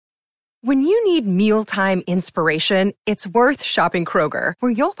When you need mealtime inspiration, it's worth shopping Kroger,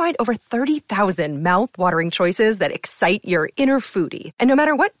 where you'll find over 30,000 mouth-watering choices that excite your inner foodie. And no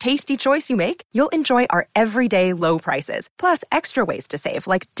matter what tasty choice you make, you'll enjoy our everyday low prices, plus extra ways to save,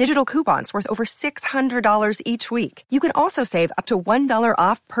 like digital coupons worth over $600 each week. You can also save up to $1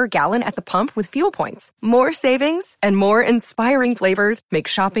 off per gallon at the pump with fuel points. More savings and more inspiring flavors make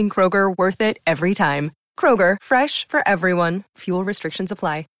shopping Kroger worth it every time. Kroger, fresh for everyone. Fuel restrictions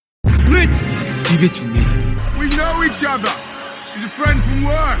apply. Blitz! Give it to me. We know each other. He's a friend from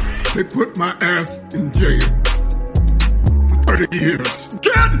work. They put my ass in jail for 30 years.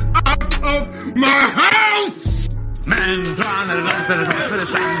 Get out of my house! Man, trying to run to the bus of the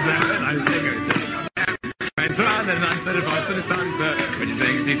sunset. I sing it. Man, trying to run to the bus of the sunset. When she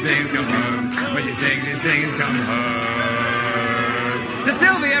sings, come home. When she sings, come home. To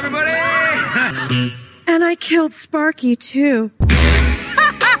Sylvie, everybody! And I killed Sparky, too.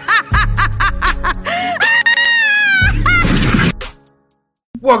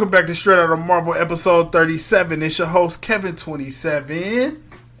 Welcome back to Straight Outta Marvel episode 37. It's your host Kevin27.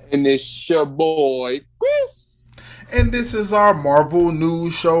 And it's your boy Chris. And this is our Marvel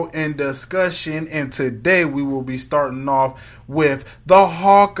news show and discussion. And today we will be starting off with the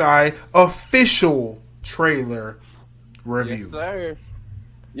Hawkeye official trailer review. Yes, sir.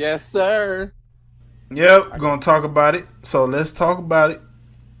 Yes, sir. Yep, gonna talk about it. So let's talk about it.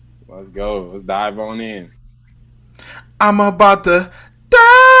 Let's go. Let's dive on in. I'm about to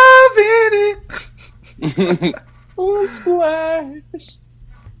dive in it. One splash.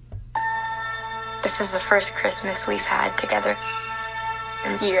 This is the first Christmas we've had together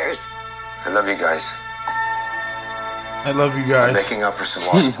in years. I love you guys. I love you guys. I'm making up for some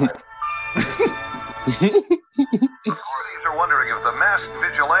lost time. Authorities are wondering if the masked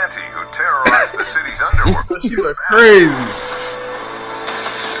vigilante who terrorized the city's underworld. She look crazy.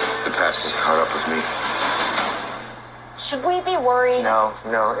 The past has caught up with me. Should we be worried? No,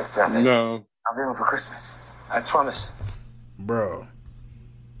 it's nothing. No. I'll be home for Christmas. I promise. Bro.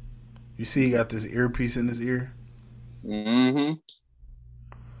 You see he got this earpiece in his ear? Mm-hmm.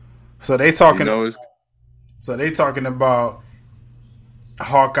 So they talking about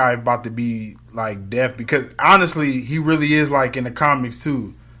Hawkeye about to be like deaf, because honestly he really is like in the comics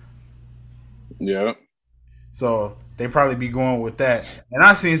too. Yeah. So they probably be going with that. And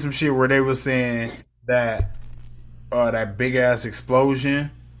I seen some shit where they was saying that that big ass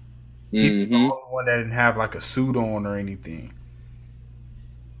explosion, he was the only one that didn't have like a suit on or anything.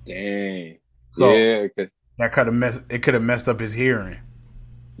 Dang. So yeah, that could have messed up his hearing.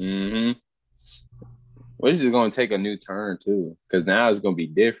 Mm-hmm. Well, this is going to take a new turn too, because now it's going to be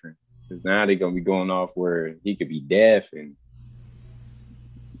different. Because now they're going to be going off where he could be deaf, and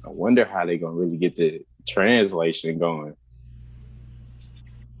I wonder how they're going to really get the translation going.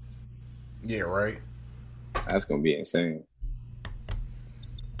 Yeah, right. That's going to be insane.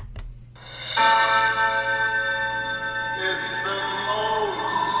 It's the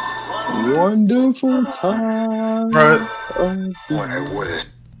most Wonderful time. Bro, What is?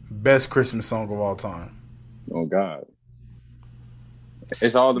 best Christmas song of all time. Oh God.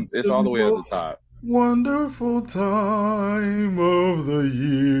 It's all the way at the top. Wonderful time of the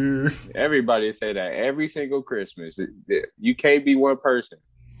year. Everybody say that every single Christmas. You can't be one person.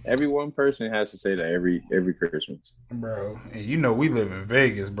 Every one person has to say that every Christmas. Bro, and you know we live in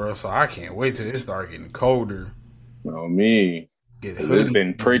Vegas, bro, so I can't wait till it start getting colder. Oh, me. Get It's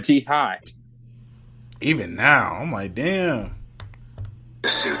been pretty hot. Even now, I'm like, damn. A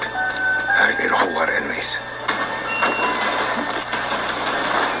suit. I made a whole lot of enemies.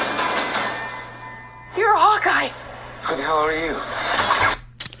 You're Hawkeye. Who the hell are you?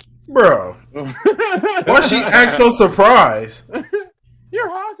 Bro. Why she act so surprised? You're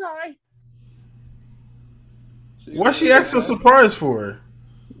Hawkeye. Why she act so surprised for?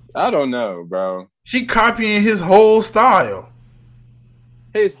 I don't know, bro. She copying his whole style.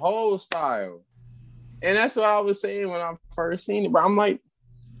 His whole style. And that's what I was saying when I first seen it. But I'm like,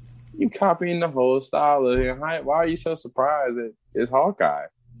 you copying the whole style of him. Why are you so surprised that it's Hawkeye?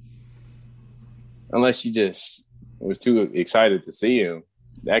 Unless you just was too excited to see him.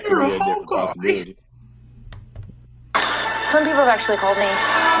 That could be a different possibility. Some people have actually called me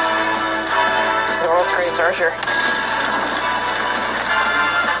the world's greatest archer.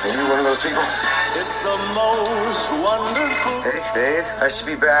 Are you one of those people? It's the most wonderful. Hey, babe, I should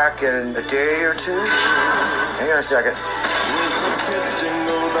be back in a day or two. Hang on a second.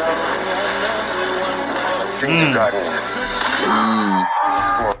 Things have gotten.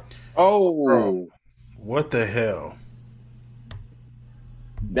 Oh. Bro, what the hell?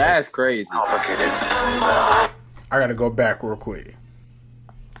 That's crazy. Complicated. I gotta go back real quick.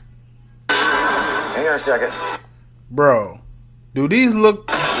 Hang on a second. Bro, do these look...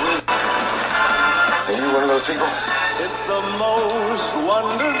 Are you one of those people? It's the most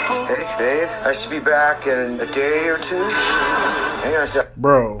wonderful. Hey, babe, I should be back in a day or two. Hang on a second.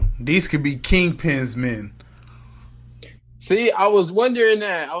 Bro, these could be Kingpin's men. See, I was wondering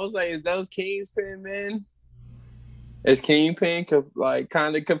that. I was like, is those Kingpin men? Is Kingpin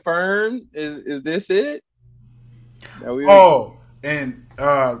kind of confirmed? Is this it? And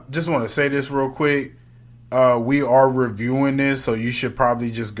just want to say this real quick. We are reviewing this, so you should probably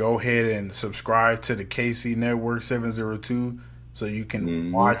just go ahead and subscribe to the KC Network 702 so you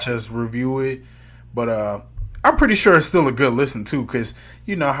can watch us review it. But I'm pretty sure it's still a good listen too, because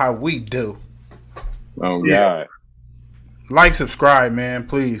you know how we do. Oh God! Like, subscribe, man,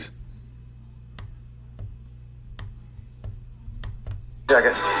 please.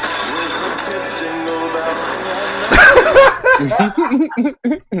 Second.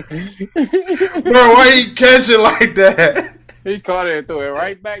 Bro, why he catch it like that? He caught it and threw it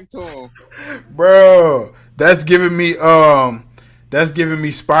right back to him. Bro, that's giving me Spider-Man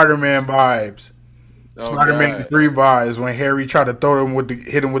vibes. Oh, Spider-Man 3 vibes when Harry tried to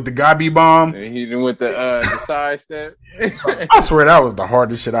hit him with the Gabi bomb. And he hit him with the sidestep. I swear that was the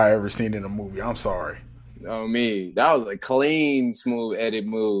hardest shit I ever seen in a movie. I'm sorry. Oh me, that was a clean, smooth edit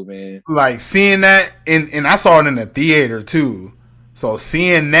move, man. Like seeing that, and I saw it in the theater too. So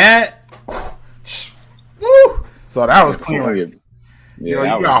seeing that, woo, so that was clean.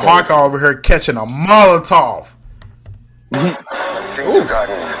 Yeah, you got Hawkeye over here catching a Molotov. Things have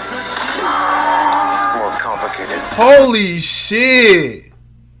gotten more complicated. Holy shit!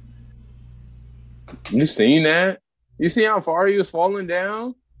 You seen that? You see how far he was falling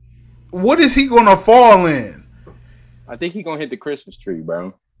down? What is he gonna fall in? I think he's gonna hit the Christmas tree,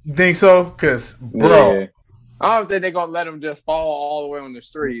 bro. You think so? Cause, bro, yeah. I don't think they're gonna let him just fall all the way on the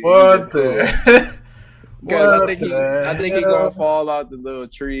street. What the? Because I think he's gonna fall out the little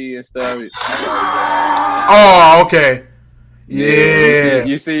tree and stuff. Oh, okay. Yeah.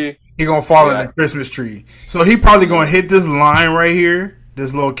 You see? He gonna fall in the Christmas tree. So he probably gonna hit this line right here,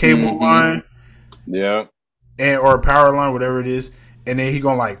 this little cable line. Yeah. Or a power line, whatever it is, and then he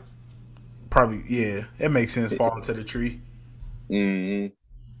gonna it makes sense. Fall into the tree. Because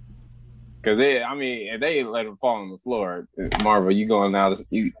if they let him fall on the floor, Marvel, you going out?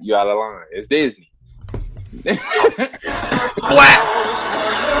 You out of line? It's Disney. Splat.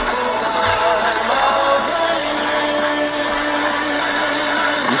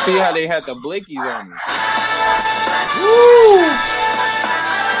 You see how they had the blickies on me?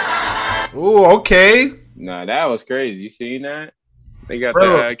 Ooh, okay. Nah, that was crazy. You seen that? They got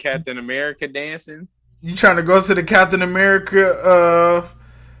the Captain America dancing. You trying to go to the Captain America?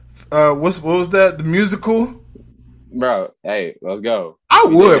 What was that? The musical? Bro, hey, let's go. I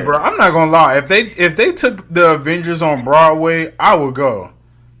would, bro. I'm not gonna lie. If they took the Avengers on Broadway, I would go.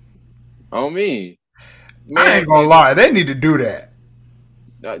 On me, man, I ain't gonna lie. They need to do that.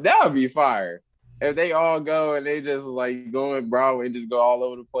 That would be fire. If they all go and they just like go in Broadway and just go all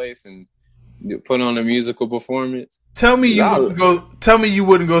over the place and put on a musical performance. Tell me you wouldn't go. Tell me you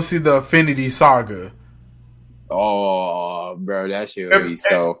wouldn't go see the Infinity Saga. Oh, bro, that shit would be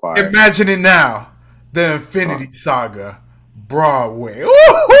so fire. Imagine it now. The Infinity Saga, Broadway.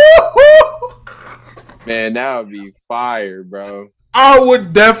 Man, that would be fire, bro. I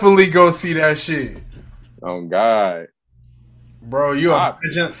would definitely go see that shit. Oh God, bro,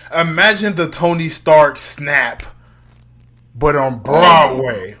 imagine the Tony Stark snap, but on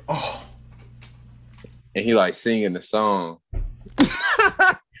Broadway. Oh, and he like singing the song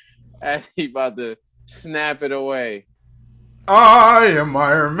as he about to snap it away. I am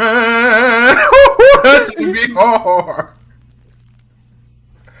Iron Man. That should be hard.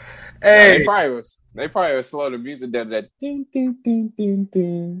 Hey, they probably would slow the music down to that ding ding ding ding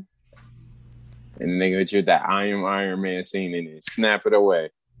ding, and then they go with that I am Iron Man scene and then snap it away.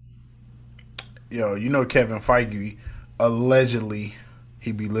 Yo, you know Kevin Feige allegedly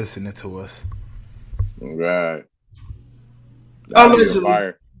he be listening to us. Right.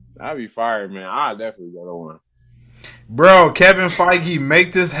 Allegedly. I'd be fired, man. I'd definitely go to one. Bro, Kevin Feige,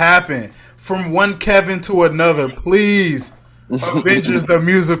 make this happen. From one Kevin to another, please. Avengers the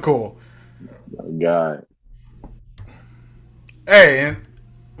musical. Oh, God. Hey, and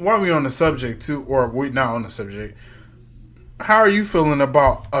while we on the subject too, or we not on the subject, how are you feeling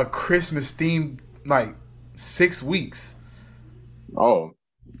about a Christmas theme 6 weeks? Oh,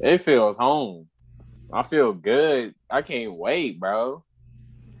 it feels home. I feel good. I can't wait, bro.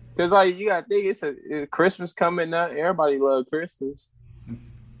 Cause you gotta think it's Christmas coming up. Everybody love Christmas.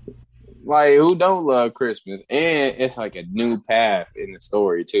 Who don't love Christmas? And it's like a new path in the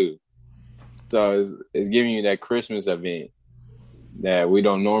story too. So it's giving you that Christmas event that we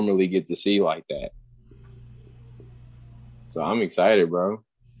don't normally get to see like that. So I'm excited, bro.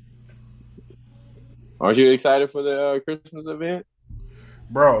 Aren't you excited for the Christmas event?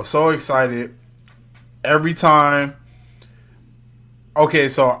 Bro, so excited. Every time. Okay,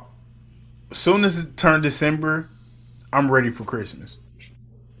 so as soon as it turned December, I'm ready for Christmas.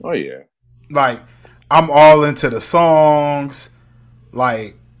 Oh, yeah. Like, I'm all into the songs.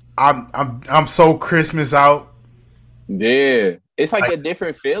 Like, I'm so Christmas out. Yeah. It's like a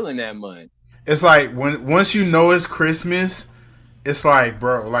different feeling that month. It's like once you know it's Christmas, it's like,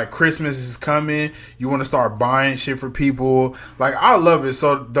 bro, like Christmas is coming. You want to start buying shit for people. Like, I love it.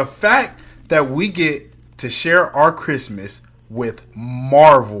 So the fact that we get to share our Christmas with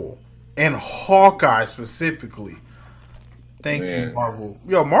Marvel and Hawkeye specifically. Thank you, Marvel.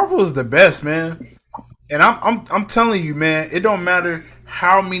 Yo, Marvel is the best, man. And I'm telling you, man, it don't matter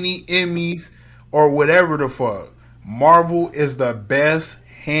how many Emmys or whatever the fuck. Marvel is the best,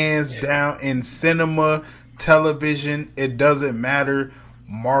 hands down, in cinema, television. It doesn't matter.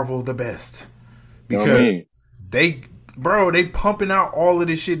 Marvel the best. Because they pumping out all of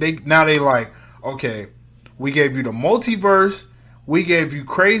this shit. They like, okay, we gave you the multiverse. We gave you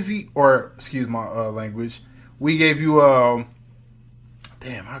crazy, or excuse my language. We gave you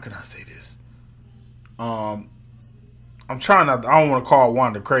damn, how can I say this? I'm trying not. I don't want to call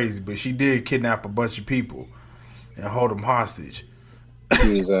Wanda crazy, but she did kidnap a bunch of people and hold them hostage.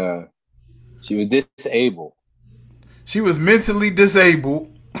 She was disabled. She was mentally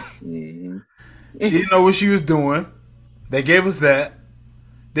disabled. Mm-hmm. She didn't know what she was doing. They gave us that.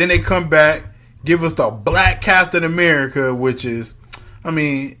 Then they come back, give us the Black Captain America, which is, I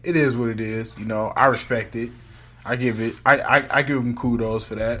mean, it is what it is. You know, I respect it. I give him kudos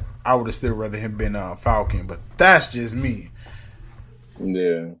for that. I would have still rather him been Falcon, but that's just me.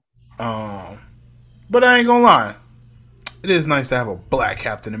 Yeah. But I ain't gonna lie, it is nice to have a Black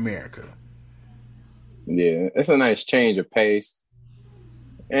Captain America. Yeah, it's a nice change of pace,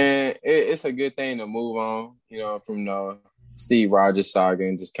 and it's a good thing to move on. You know, from the Steve Rogers saga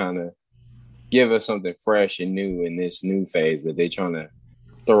and just kind of give us something fresh and new in this new phase that they're trying to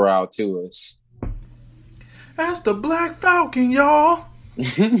throw out to us. That's the Black Falcon, y'all.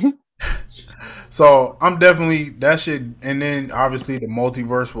 So I'm definitely that shit, and then obviously the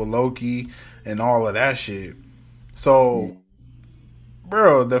multiverse with Loki and all of that shit. So,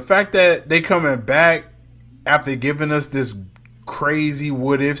 bro, the fact that they coming back after giving us this crazy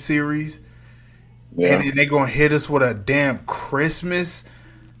what if series, and then they gonna hit us with a damn Christmas,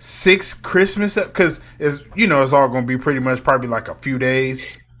 6 Christmas, because it's all gonna be pretty much probably like a few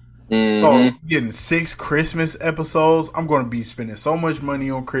days. So getting 6 Christmas episodes, I'm going to be spending so much money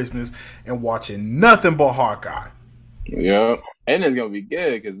on Christmas and watching nothing but Hawkeye. Yeah, and it's going to be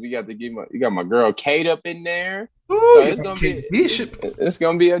good because you got my girl Kate up in there. Ooh, so it's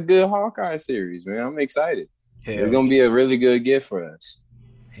going to be a good Hawkeye series, man. I'm excited. It's going to be a really good gift for us.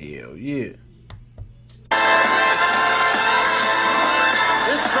 Hell yeah.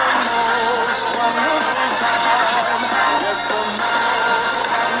 It's the most wonderful time. Yes, the most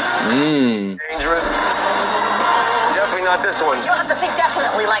dangerous. Definitely not this one. You don't have to say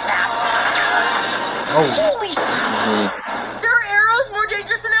definitely like that. Oh. Holy shit. There are arrows more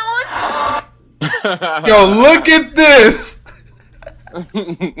dangerous than that one? Yo, look at this.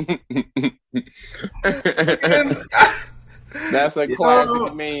 That's a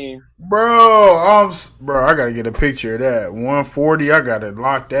classic meme. Bro, I got to get a picture of that. 140, I got to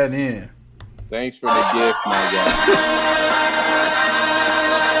lock that in. Thanks for the gift, my guy.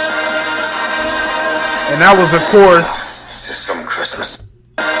 And that was, of course, just some Christmas.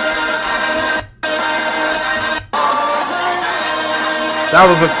 That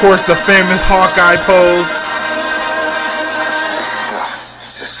was, of course, the famous Hawkeye pose.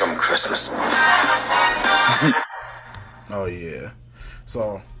 Just some Christmas. Oh yeah.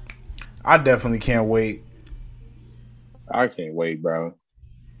 So I definitely can't wait. I can't wait, bro.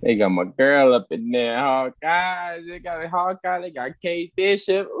 They got my girl up in there. Hawkeye. They got Hawkeye. They got Kate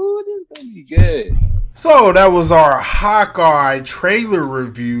Bishop. Ooh, this is gonna be good. So that was our Hawkeye trailer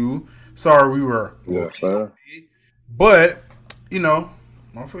review. Sorry we were. Yes, sir. But,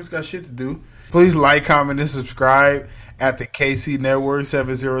 motherfuckers got shit to do. Please like, comment, and subscribe at the KC Network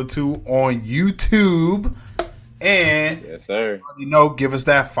 702 on YouTube. And yes, sir. Give us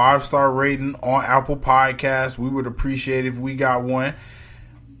that 5-star rating on Apple Podcasts. We would appreciate it if we got one.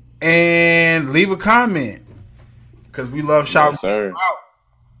 And leave a comment. Because we love shouting out.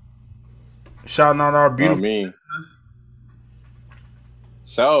 Shouting out our beautiful business.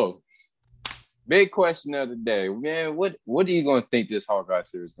 So, big question of the day. Man, what are you going to think this Hawkeye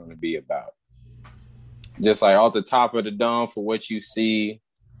series is going to be about? just like off the top of the dome for what you see,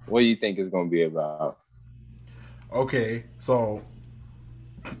 what do you think it's gonna be about? Okay, so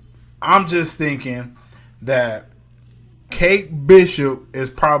I'm just thinking that Kate Bishop is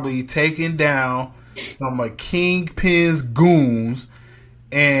probably taking down some of Kingpin's goons,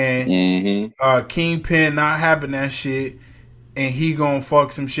 and Kingpin not having that shit, and he gonna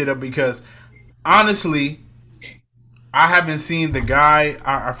fuck some shit up because honestly, I haven't seen the guy.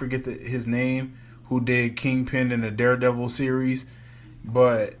 I forget his name who did Kingpin in the Daredevil series,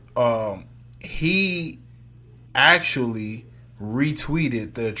 but he actually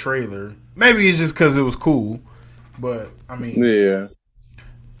retweeted the trailer. Maybe it's just because it was cool, but I mean, yeah,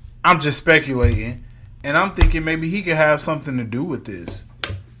 I'm just speculating, and I'm thinking maybe he could have something to do with this.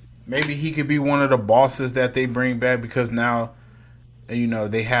 Maybe he could be one of the bosses that they bring back because now, you know,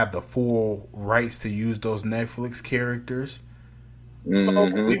 they have the full rights to use those Netflix characters. So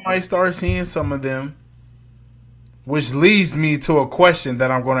we might start seeing some of them. Which leads me to a question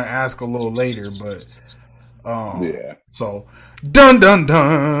that I'm going to ask a little later. But, yeah. So, dun dun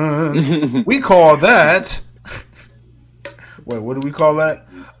dun. We call that. Wait, what do we call that?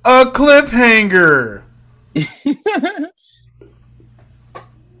 A cliffhanger.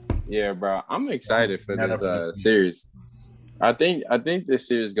 Yeah, bro. I'm excited for this series. I think this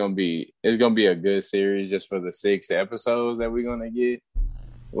series is gonna be a good series just for the 6 episodes that we're gonna get.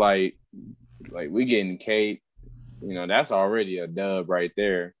 Like we getting Kate, you know, that's already a dub right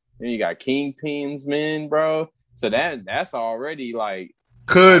there. Then you got Kingpin's men, bro. So that's already like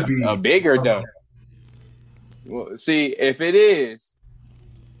could be a bigger dub. Well, see, if it is,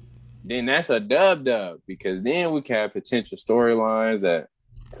 then that's a dub because then we can have potential storylines that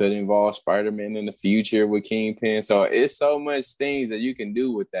could involve Spider-Man in the future with Kingpin. So it's so much things that you can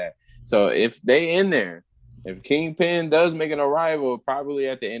do with that. So if they in there, if Kingpin does make an arrival, probably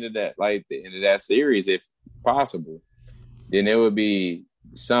at the end of that series, if possible, then it would be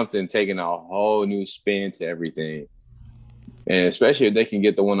something taking a whole new spin to everything. And especially if they can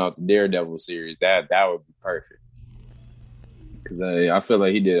get the one off the Daredevil series, that would be perfect. Because I feel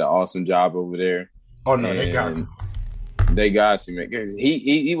like he did an awesome job over there. Oh no, they got to. They got to, man, because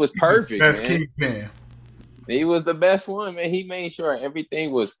he was perfect. Best man. Kingpin. He was the best one, man. He made sure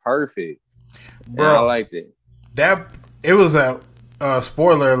everything was perfect. Bro, and I liked it. It was a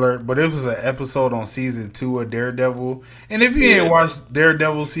spoiler alert, but it was an episode on season 2 of Daredevil. And if you ain't watched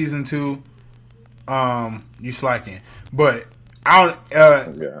Daredevil season 2, you slacking. But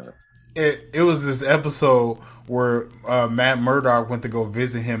it was this episode where Matt Murdock went to go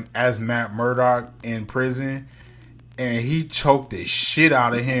visit him as Matt Murdock in prison. And he choked the shit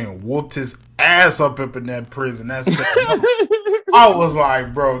out of him, whooped his ass up in that prison. I was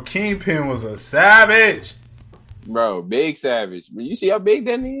like, bro, Kingpin was a savage. Bro, big savage. But you see how big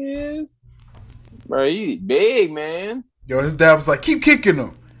that is? Bro, he big, man. Yo, his dad was like, keep kicking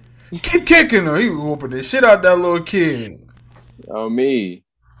him. Keep kicking him. He was whooping the shit out that little kid. Oh, me.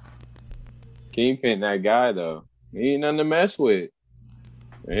 Kingpin, that guy, though. He ain't nothing to mess with.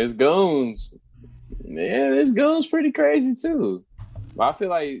 And his goons. Yeah, this goes pretty crazy too. But I feel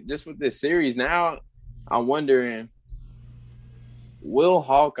like just with this series now, I'm wondering, will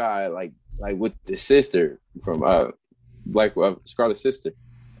Hawkeye like with the sister from Scarlet's sister?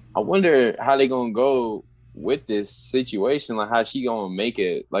 I wonder how they gonna go with this situation. Like how she gonna make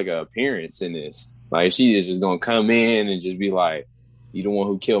it like an appearance in this? Like she is just gonna come in and just be like, "You the one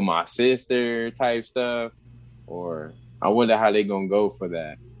who killed my sister" type stuff, or I wonder how they gonna go for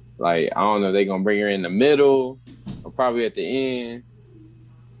that. Like, I don't know, they going to bring her in the middle or probably at the end.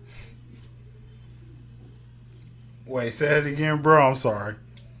 Wait, say it again, bro. I'm sorry.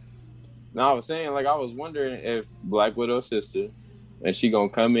 No, I was saying, like, I was wondering if Black Widow's sister, and she going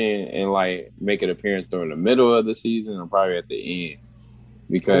to come in and, like, make an appearance during the middle of the season or probably at the end.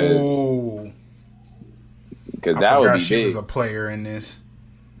 Because that would be she big. Was a player in this.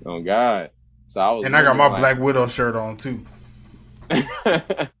 Oh, God. So I got my Black Widow shirt on, too.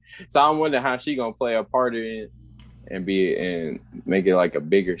 So I'm wondering how she gonna play a part in it and make it like a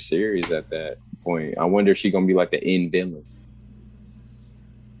bigger series at that point. I wonder if she gonna be like the end villain.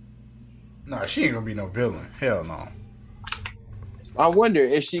 No, she ain't gonna be no villain. Hell no. I wonder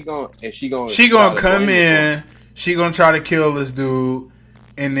if she gonna come in. She gonna try to kill this dude,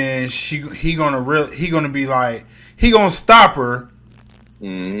 and then he gonna be like he gonna stop her,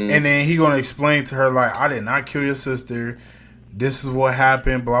 and then he gonna explain to her like I did not kill your sister. This is what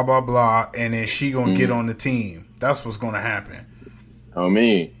happened, blah, blah, blah. And then she going to get on the team. That's what's going to happen. Oh,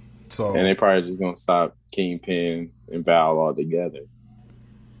 me. So, and they probably just going to stop Kingpin and Val altogether.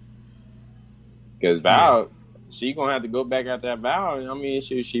 Because Val, she going to have to go back at that Val. I mean,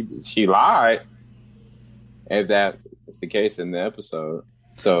 she lied. if that is the case in the episode.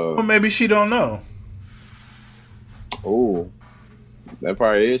 So, well, maybe she don't know. Oh, that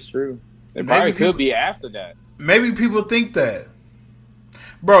probably is true. It probably could be after that. Maybe people think that,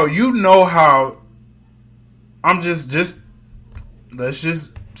 bro. You know how? I'm just let's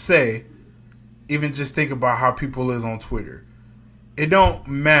just say, even just think about how people is on Twitter. It don't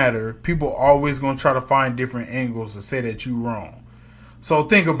matter. People always gonna try to find different angles to say that you wrong. So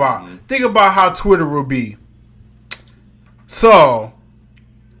think about how Twitter will be. So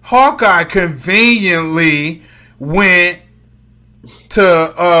Hawkeye conveniently went to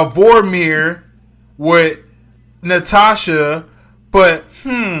Vormir with Natasha, but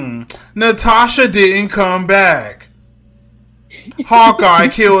Natasha didn't come back. Hawkeye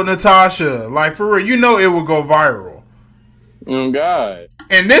killed Natasha. Like, for real, you know it would go viral. Oh, God.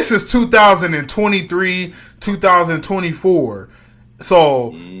 And this is 2023, 2024.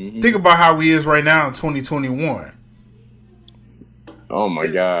 So, think about how we is right now in 2021. Oh, my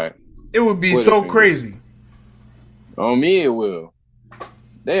God. It would be so crazy. On me, it will.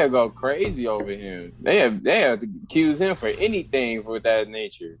 They'll go crazy over him. They have to accuse him for anything for that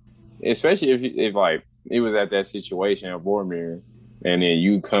nature. Especially if like, he was at that situation of Vormir, and then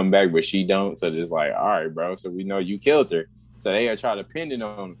you come back, but she don't. So it's like, all right, bro. So we know you killed her. So they are trying to pin it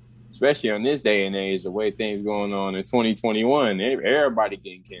on, especially on this day and age, the way things going on in 2021. Everybody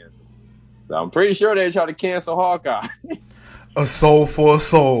getting canceled. So I'm pretty sure they try to cancel Hawkeye. A soul for a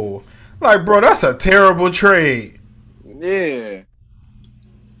soul. Like, bro, that's a terrible trade. Yeah.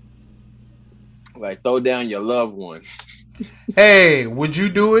 Like, throw down your loved one. Hey, would you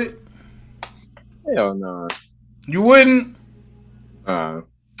do it? Hell no. You wouldn't?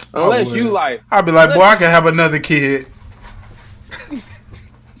 Unless you like... I'd be like, boy, I can have another kid.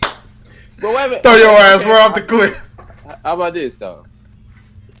 But wait, throw your ass right off the cliff. How about this, though?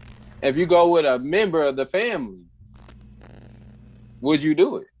 If you go with a member of the family, would you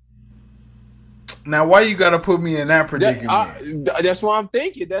do it? Now, why you gotta put me in that predicament? That's what I'm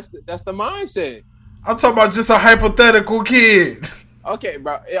thinking. That's the mindset. I'm talking about just a hypothetical kid. Okay,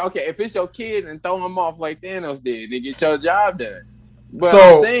 bro. Okay, if it's your kid and throw him off like Thanos did, then get your job done. But so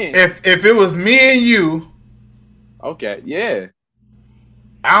I'm saying, if it was me and you, okay, yeah.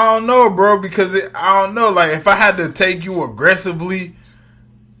 I don't know, bro, because I don't know. Like, if I had to take you aggressively,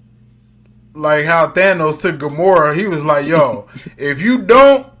 like how Thanos took Gamora, he was like, "Yo, if you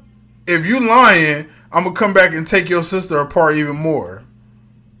lying, I'm gonna come back and take your sister apart even more."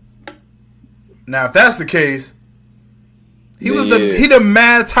 Now, if that's the case, he the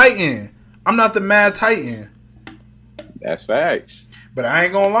Mad Titan. I'm not the Mad Titan. That's facts. But I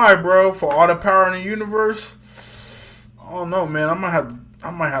ain't gonna lie, bro. For all the power in the universe, I don't know, man. I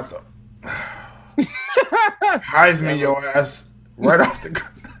might have to Heisman your ass right off the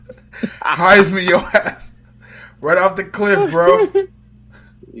Heisman your ass right off the cliff, bro.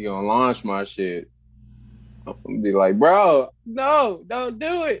 You gonna launch my shit? I'm gonna be like, bro, no, don't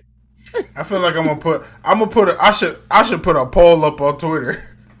do it. I feel like I should put a poll up on Twitter.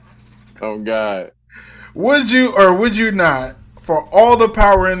 Oh God. Would you or would you not, for all the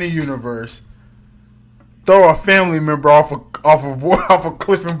power in the universe, throw a family member off a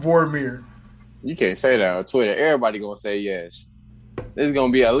cliff in Vormir? You can't say that on Twitter. Everybody gonna say yes. There's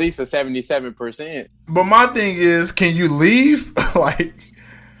gonna be at least a 77%. But my thing is, can you leave? Like,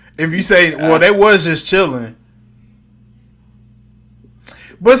 if you say, well, they was just chilling.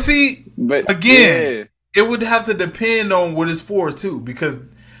 But see, again, it would have to depend on what it's for too, because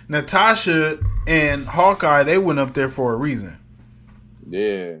Natasha and Hawkeye, they went up there for a reason.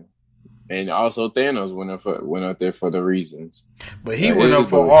 Yeah. And also Thanos went up there for the reasons. But he went up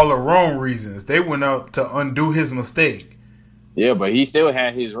for all the wrong reasons. They went up to undo his mistake. Yeah, but he still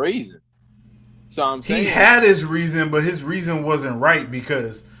had his reason. So I'm saying he had his reason, but his reason wasn't right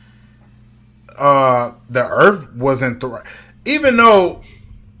because the Earth wasn't even though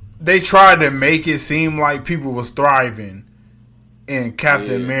they tried to make it seem like people was thriving in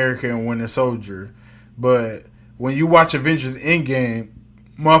Captain America and Winter Soldier. But when you watch Avengers Endgame,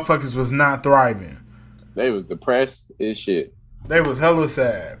 motherfuckers was not thriving. They was depressed as shit. They was hella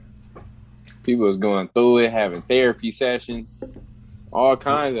sad. People was going through it, having therapy sessions, all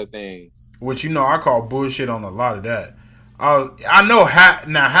kinds of things. Which, I call bullshit on a lot of that. I know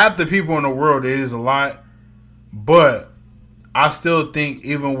half the people in the world, it is a lot, but I still think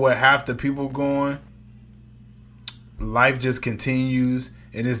even with half the people going, life just continues,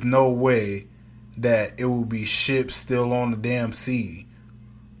 and there's no way that it will be ships still on the damn sea.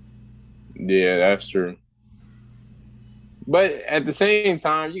 Yeah, that's true. But at the same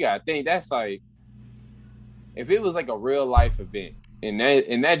time, you gotta think that's like, if it was like a real life event and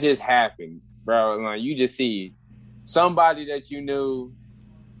that just happened, bro. Like you just see somebody that you knew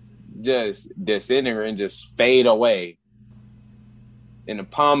just disintegrate and just fade away in the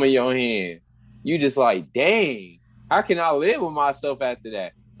palm of your hand. You just like, dang, how can I live with myself after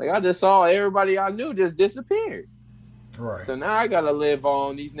that? Like I just saw everybody I knew just disappeared. Right. So now I gotta live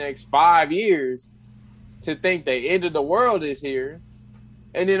on these next 5 years to think the end of the world is here.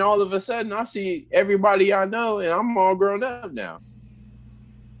 And then all of a sudden I see everybody I know and I'm all grown up now.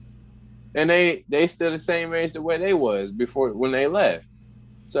 And they still the same age the way they was before when they left.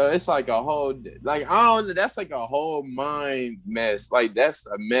 So it's like a whole, like, I don't know, that's like a whole mind mess. Like, that's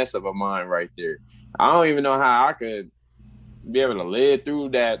a mess of a mind right there. I don't even know how I could be able to live through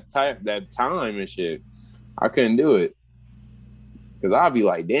that time and shit. I couldn't do it. Because I'd be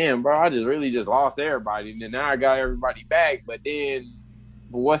like, damn, bro, I just really just lost everybody. And then now I got everybody back. But then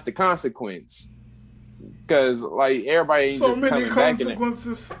what's the consequence? Because, like, everybody ain't so just many coming back.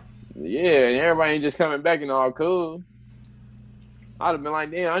 Consequences. Yeah, and everybody ain't just coming back and all cool. I'd have been like,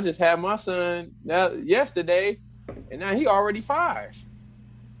 damn, I just had my son yesterday, and now he already 5.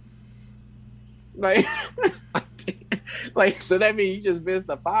 Like, like, so that means he just missed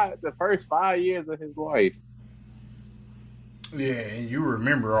the first 5 years of his life. Yeah, and you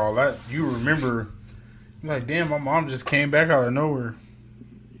remember all that. You remember, like, damn, my mom just came back out of nowhere.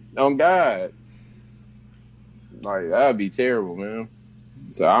 On God. Like, that would be terrible, man.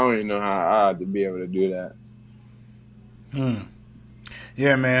 So I don't even know how I'd be able to do that.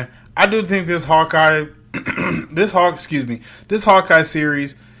 Yeah, man. I do think this Hawkeye, this Hawkeye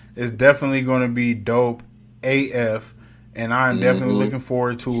series is definitely going to be dope AF, and I'm definitely looking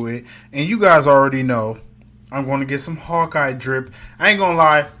forward to it. And you guys already know I'm going to get some Hawkeye drip. I ain't going to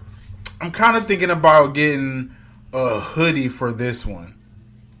lie. I'm kind of thinking about getting a hoodie for this one.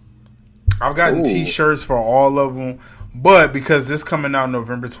 I've gotten t-shirts for all of them, but because this coming out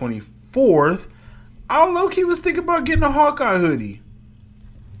November 24th, I low-key was thinking about getting a Hawkeye hoodie.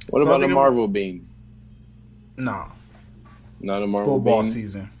 What about a Marvel bean? Nah. Not a Marvel football bean?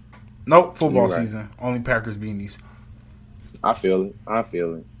 Season. Nope, football season. Only Packers beanies. I feel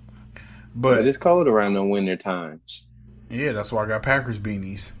it. But it's cold around the winter times. Yeah, that's why I got Packers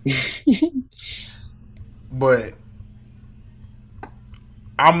beanies. But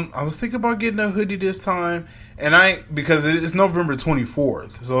I was thinking about getting a hoodie this time, and because it's November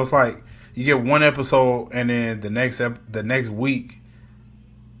 24th, so it's like you get one episode, and then the next week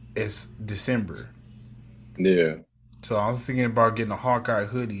it's December. Yeah. So I was thinking about getting a Hawkeye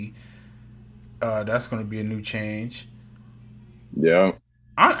hoodie. That's going to be a new change. Yeah.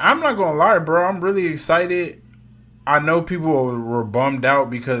 I'm not going to lie, bro. I'm really excited. I know people were bummed out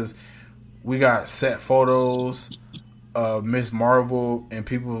because we got set photos of Miss Marvel, and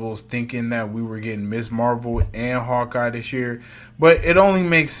people was thinking that we were getting Miss Marvel and Hawkeye this year. But it only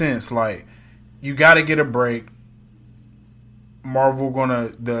makes sense. Like, you got to get a break. Marvel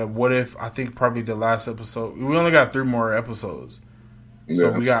what if, I think probably the last episode. We only got 3 more episodes. Yeah.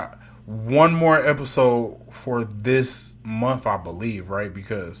 So we got 1 more episode for this month, I believe, right?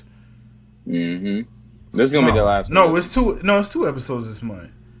 Because this is gonna be the last one. It's 2 episodes this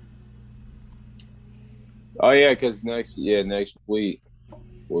month. Oh yeah, because next week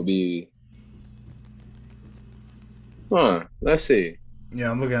will be let's see.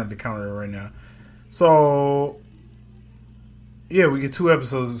 Yeah, I'm looking at the calendar right now. So yeah, we get 2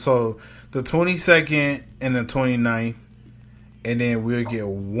 episodes. So the 22nd and the 29th, and then we'll get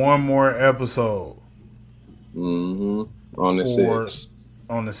 1 more episode. On the 6th.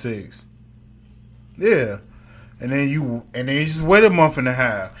 On the 6th. Yeah. And then you just wait a month and a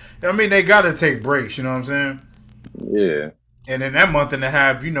half. I mean, they gotta take breaks, you know what I'm saying? Yeah. And in that month and a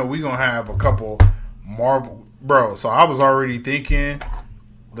half, we gonna have a couple Marvel, bro. So I was already thinking,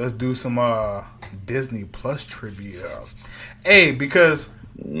 let's do some Disney Plus trivia. Hey, because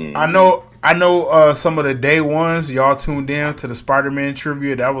I know some of the day ones y'all tuned in to the Spider-Man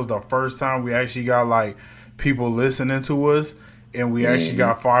trivia. That was the first time we actually got like people listening to us, and we actually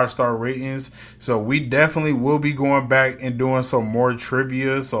got 5-star ratings. So we definitely will be going back and doing some more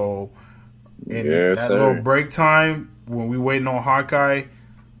trivia. So in little break time when we waiting on Hawkeye,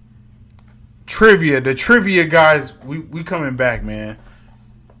 the trivia guys, we coming back, man.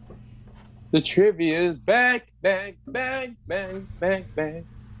 The trivia is back.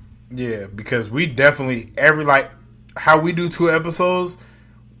 Yeah, because we definitely how we do 2 episodes,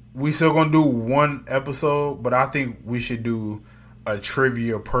 we still gonna do 1 episode, but I think we should do a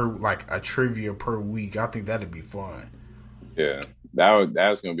trivia per week. I think that'd be fun. Yeah,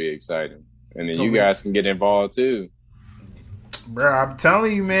 that's gonna be exciting, and then you guys can get involved too. Bro, I'm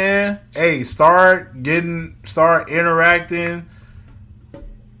telling you, man. Hey, start interacting.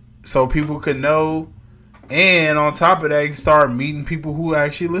 so people could know. And on top of that, you can start meeting people who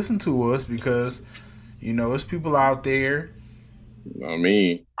actually listen to us because, you know, it's people out there. I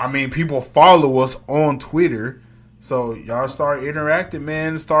mean, people follow us on Twitter. So y'all start interacting, man,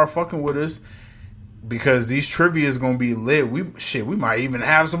 and start fucking with us because these trivia is gonna be lit. We might even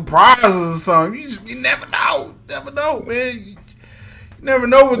have some prizes or something. You never know, man. You never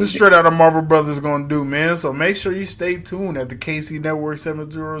know what the Straight Outta Marvel Brothers gonna do, man. So make sure you stay tuned at the KC Network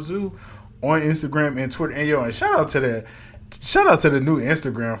 700 on Instagram and Twitter. And shout out to the new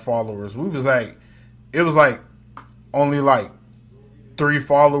Instagram followers. It was like only like 3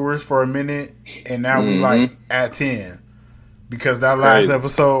 followers for a minute, and now we like at 10 because that last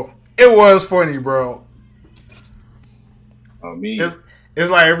episode it was funny, bro. I mean,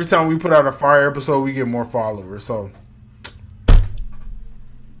 it's like every time we put out a fire episode, we get more followers. So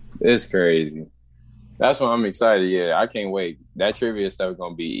it's crazy. That's why I'm excited. Yeah, I can't wait. That trivia stuff is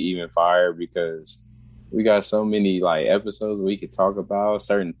gonna be even fire because we got so many like episodes we could talk about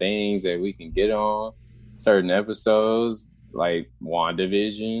certain things that we can get on certain episodes. Like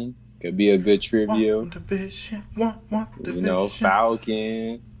WandaVision could be a good trivia. WandaVision. You know,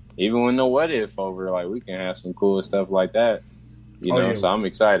 Falcon. Even when the What If over, like we can have some cool stuff like that. You know, so I'm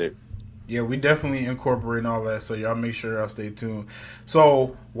excited. Yeah, we definitely incorporate all that, so y'all make sure y'all stay tuned.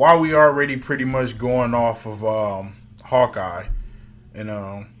 So while we already pretty much going off of Hawkeye, and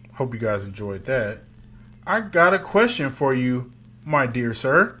hope you guys enjoyed that, I got a question for you, my dear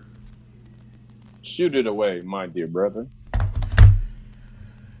sir. Shoot it away, my dear brother.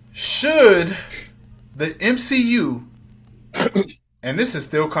 Should the MCU, and this is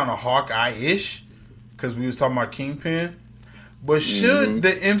still kind of Hawkeye-ish, because we was talking about Kingpin, but should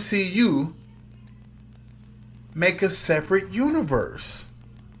the MCU make a separate universe?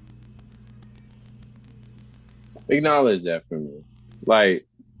 Acknowledge that for me. Like,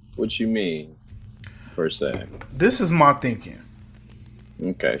 what you mean, per se? This is my thinking.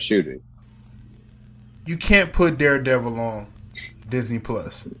 Okay, shoot it. You can't put Daredevil on Disney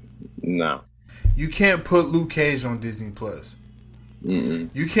Plus. No. You can't put Luke Cage on Disney Plus.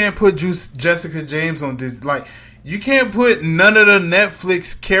 You can't put Jessica James on Disney. Like, you can't put none of the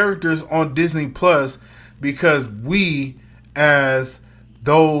Netflix characters on Disney Plus because we, as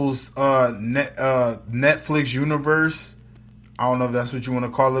those Netflix universe, I don't know if that's what you want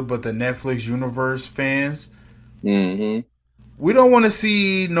to call it, but the Netflix universe fans, we don't want to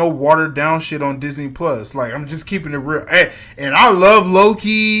see no watered down shit on Disney Plus. Like, I'm just keeping it real. Hey, and I love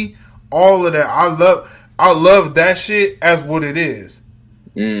Loki, all of that. I love that shit as what it is.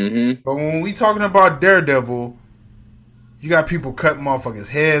 But when we talking about Daredevil, you got people cutting motherfuckers'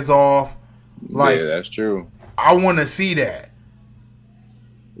 heads off. Like, yeah, that's true. I want to see that.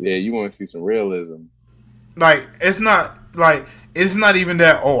 Yeah, you want to see some realism. Like, it's not even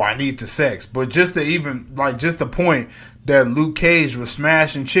that, oh, I need the sex, but just the point that Luke Cage was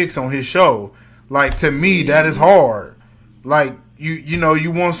smashing chicks on his show. Like, to me, that is hard. Like, you know,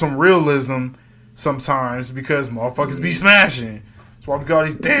 you want some realism sometimes because motherfuckers be smashing. That's why we got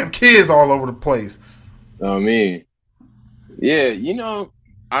these damn kids all over the place. I mean, yeah, you know,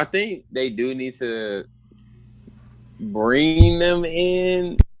 I think they do need to bring them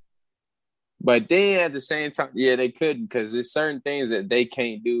in, but then at the same time, yeah, they couldn't because there's certain things that they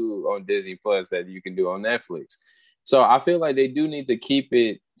can't do on Disney Plus that you can do on Netflix. So I feel like they do need to keep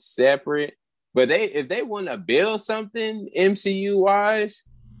it separate. But if they want to build something MCU wise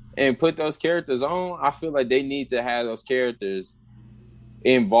and put those characters on, I feel like they need to have those characters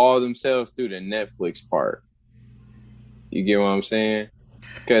involve themselves through the Netflix part. You get what I'm saying?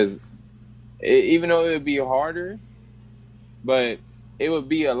 Because even though it would be harder, but it would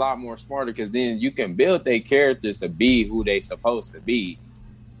be a lot more smarter because then you can build their characters to be who they supposed to be.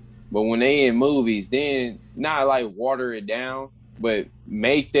 But when they in movies, then not like water it down, but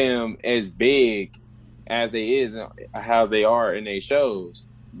make them as big as they are in their shows.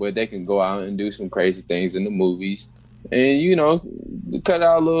 But they can go out and do some crazy things in the movies. And, you know, cut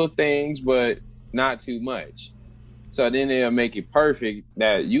out little things, but not too much. So then they'll make it perfect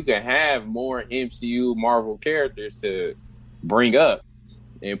that you can have more MCU Marvel characters to bring up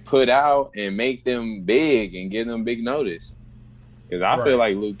and put out and make them big and give them big notice. Because I feel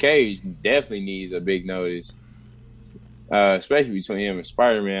like Luke Cage definitely needs a big notice, especially between him and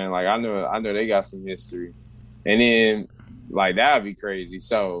Spider-Man. Like, I know they got some history. And then, like, that would be crazy.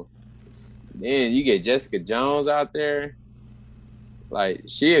 So then you get Jessica Jones out there. Like,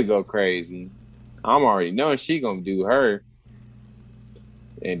 she'll go crazy. I'm already knowing she gonna do her.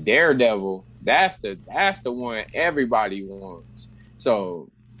 And Daredevil, that's the one everybody wants. So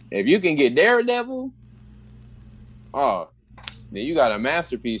if you can get Daredevil, oh, Then you got a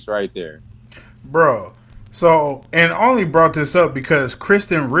masterpiece right there. Bro. So, and I only brought this up because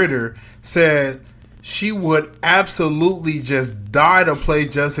Kristen Ritter said she would absolutely just die to play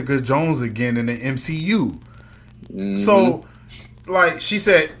Jessica Jones again in the MCU. Mm-hmm. So, like she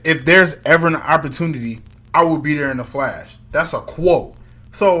said, if there's ever an opportunity, I will be there in the Flash. That's a quote.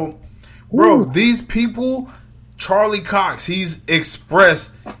 So, bro, these people, Charlie Cox, he's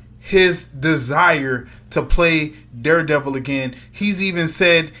expressed his desire to play Daredevil again. He's even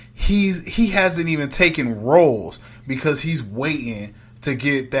said he hasn't even taken roles because he's waiting to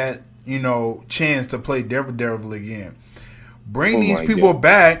get that, chance to play Daredevil again. Bring these people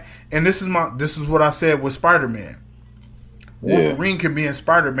back, and this is what I said with Spider-Man. Wolverine can be in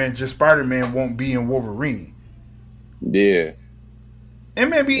Spider-Man, just Spider-Man won't be in Wolverine. Yeah. And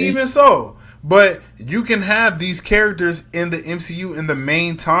maybe even so. But you can have these characters in the MCU in the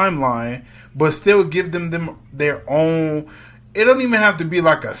main timeline, but still give them their own. It don't even have to be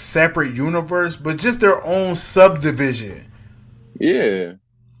like a separate universe, but just their own subdivision. Yeah.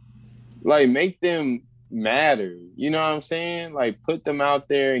 Like, make them matter. You know what I'm saying? Like, put them out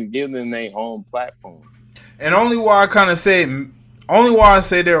there and give them their own platform. And only why I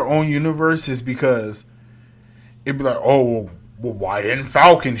say their own universe is because it'd be like, oh, well, why didn't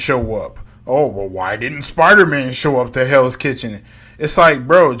Falcon show up? Oh, well, why didn't Spider-Man show up to Hell's Kitchen? It's like,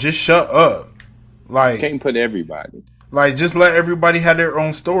 bro, just shut up. Like, can't put everybody. Like, just let everybody have their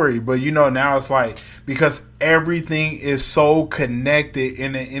own story. But, now it's like, because everything is so connected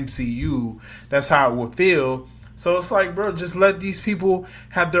in the MCU, that's how it would feel. So it's like, bro, just let these people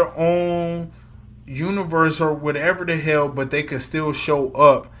have their own universe or whatever the hell, but they could still show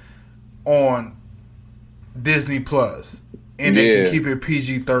up on Disney Plus. And they can keep it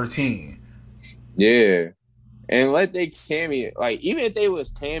PG-13. Yeah. And let they cameo, like, even if they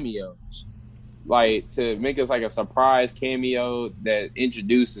was cameos, like, to make us like a surprise cameo that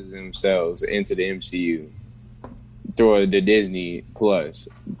introduces themselves into the MCU through the Disney Plus,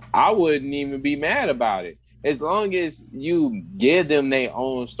 I wouldn't even be mad about it. As long as you give them their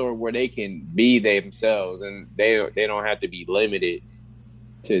own story where they can be themselves and they don't have to be limited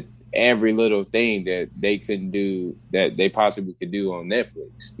to every little thing that they couldn't do, that they possibly could do on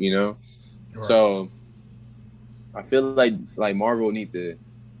Netflix, Right. So I feel like Marvel need to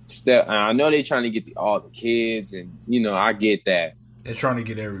step. I know they're trying to get all the kids, and I get that. They're trying to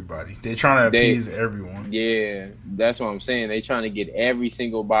get everybody. They're trying to appease everyone. Yeah, that's what I'm saying. They're trying to get every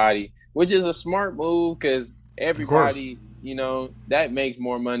single body, which is a smart move because everybody, that makes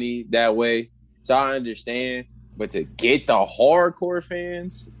more money that way. So I understand. But to get the hardcore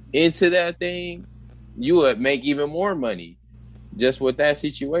fans into that thing, you would make even more money just with that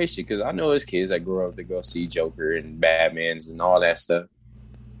situation. Because I know there's kids that grow up to go see Joker and Batmans and all that stuff.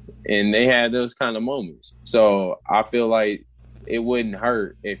 And they had those kind of moments. So I feel like it wouldn't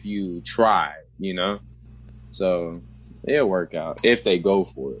hurt if you tried, So it'll work out if they go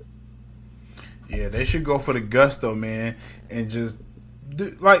for it. Yeah, they should go for the gusto, man, and just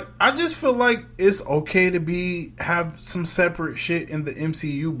I just feel like it's okay to have some separate shit in the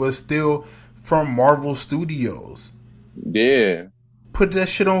MCU, but still from Marvel Studios. Yeah, put that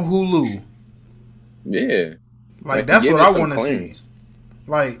shit on Hulu. Yeah, like that's what I want to see.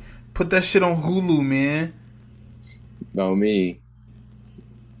 Like, put that shit on Hulu, man. No, me.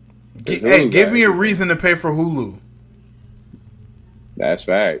 Give me a reason to pay for Hulu. That's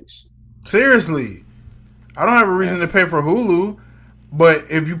facts. Seriously, I don't have a reason to pay for Hulu, but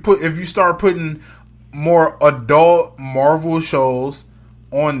if you start putting more adult Marvel shows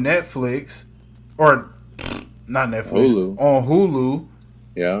on Netflix, or not Netflix, on Hulu,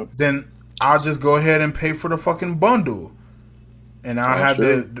 yeah, then I'll just go ahead and pay for the fucking bundle, and I'll have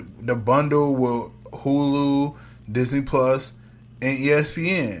the bundle with Hulu, Disney Plus, and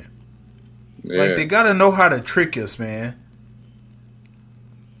ESPN. Yeah. Like, they gotta know how to trick us, man.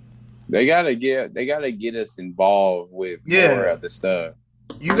 They gotta get us involved with more of the stuff.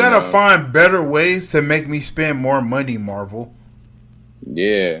 You gotta find better ways to make me spend more money, Marvel.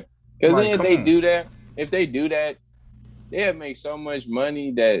 Yeah, because if they do that, they'll make so much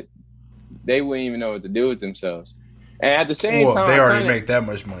money that they wouldn't even know what to do with themselves. And at the same time, they already make that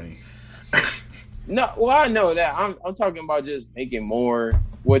much money. No, well, I know that. I'm talking about just making more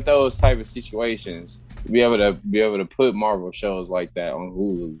with those type of situations. Be able to put Marvel shows like that on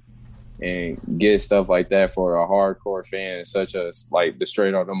Hulu and get stuff like that for a hardcore fan, such as like the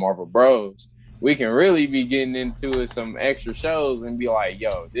Straight Outta Marvel Bros. We can really be getting into some extra shows and be like,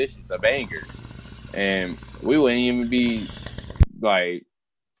 yo, this is a banger. And we wouldn't even be like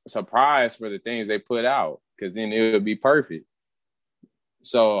surprised for the things they put out, because then it would be perfect.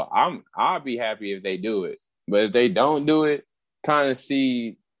 So I'll be happy if they do it. But if they don't do it, kind of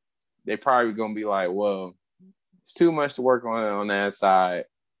see they probably gonna be like, well, it's too much to work on that side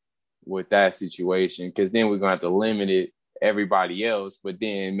with that situation, because then we're gonna have to limit it everybody else, but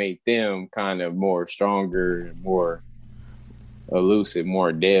then make them kind of more stronger and more elusive,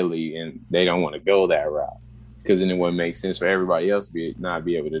 more deadly, and they don't want to go that route because then it wouldn't make sense for everybody else to not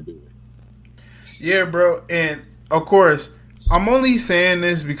be able to do it. Yeah, bro, and of course, I'm only saying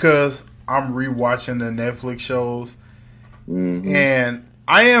this because I'm rewatching the Netflix shows, and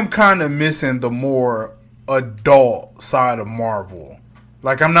I am kind of missing the more adult side of Marvel.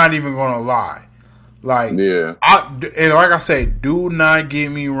 Like, I'm not even gonna lie. Like, and like I say, do not get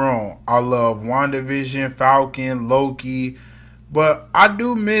me wrong. I love WandaVision, Falcon, Loki, but I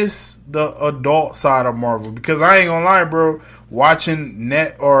do miss the adult side of Marvel because I ain't gonna lie, bro. Watching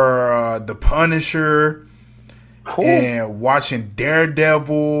The Punisher and watching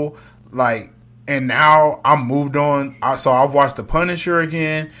Daredevil, like, and now I'm moved on. So I've watched The Punisher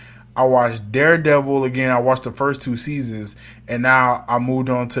again. I watched Daredevil again. I watched the first 2 seasons, and now I moved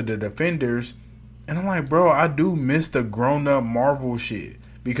on to The Defenders. And I'm like, bro, I do miss the grown-up Marvel shit.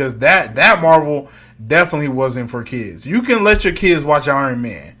 Because that Marvel definitely wasn't for kids. You can let your kids watch Iron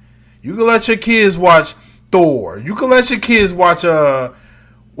Man. You can let your kids watch Thor. You can let your kids watch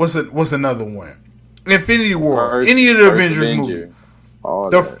what's another one? Infinity War. Any of the Avengers movies.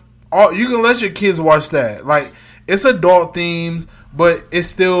 You can let your kids watch that. Like, it's adult themes, but it's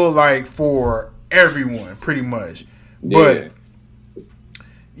still like for everyone, pretty much. Yeah. But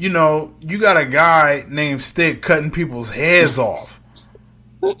you know, you got a guy named Stick cutting people's heads off,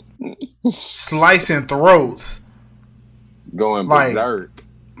 slicing throats, going berserk.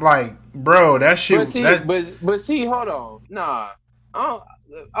 Like, bro, that shit. But see, hold on, nah, I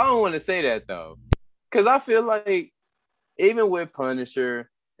don't want to say that though, because I feel like even with Punisher,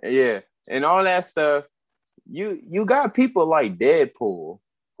 and all that stuff, you got people like Deadpool,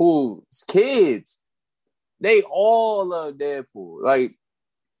 whose kids, they all love Deadpool, like.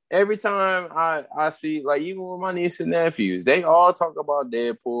 Every time I see, like, even with my niece and nephews, they all talk about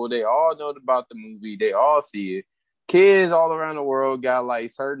Deadpool. They all know about the movie. They all see it. Kids all around the world got,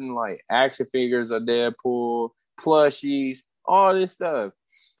 like, certain, like, action figures of Deadpool, plushies, all this stuff.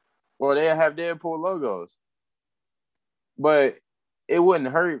 Or they have Deadpool logos. But it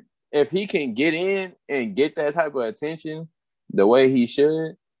wouldn't hurt if he can get in and get that type of attention the way he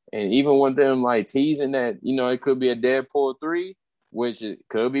should. And even with them, like, teasing that, you know, it could be a Deadpool 3, which it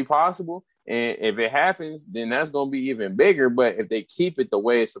could be possible. And if it happens, then that's going to be even bigger. But if they keep it the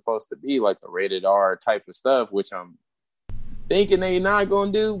way it's supposed to be, like the rated R type of stuff, which I'm thinking they're not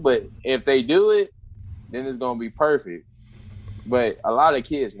going to do, but if they do it, then it's going to be perfect. But a lot of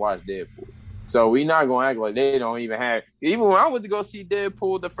kids watch Deadpool. So we're not going to act like they don't even have... Even when I went to go see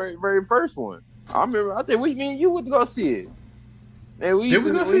Deadpool, the very first one, I remember, I think me and you went to go see it. And Did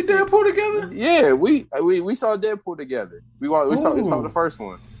we go see Deadpool together? Yeah, we saw Deadpool together. We saw the first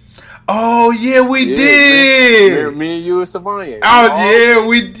one. Oh yeah, we did. Me and you and Savanya. Oh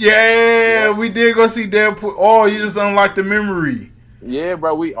we did go see Deadpool. Oh, you just unlocked the memory. Yeah,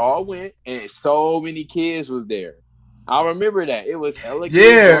 bro, we all went, and so many kids was there. I remember that it was hella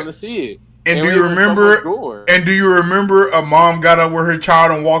kids going to see it. And do you remember? So and do you remember a mom got up with her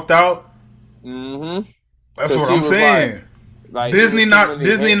child and walked out? Mm-hmm. That's what I'm saying. Like Disney not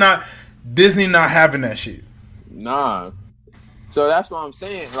having that shit. Nah. So that's what I'm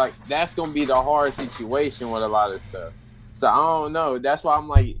saying. Like, that's gonna be the hard situation with a lot of stuff. So I don't know. That's why I'm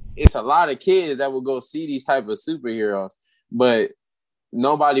like, it's a lot of kids that will go see these type of superheroes, but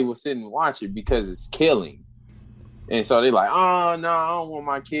nobody will sit and watch it because it's killing. And so they're like, oh no, I don't want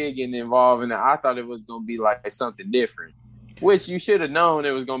my kid getting involved in that. I thought it was gonna be like something different. Which you should have known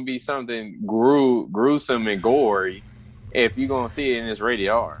it was gonna be something gruesome and gory. If you're going to see it in this rated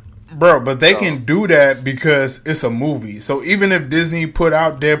R. Bro, but they can do that because it's a movie. So even if Disney put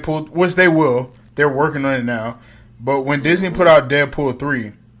out Deadpool, which they will, they're working on it now. But when Disney put out Deadpool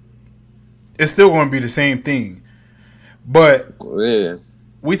 3, it's still going to be the same thing. But you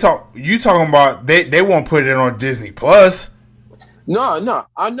talking about they won't put it on Disney Plus. No,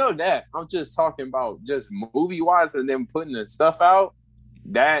 I know that. I'm just talking about just movie-wise and them putting the stuff out.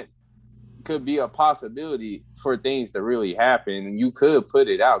 That could be a possibility for things to really happen. You could put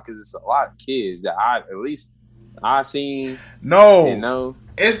it out because it's a lot of kids that I seen.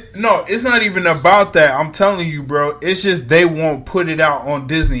 It's not even about that. I'm telling you, bro. It's just they won't put it out on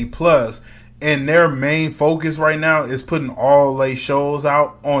Disney Plus, and their main focus right now is putting all their shows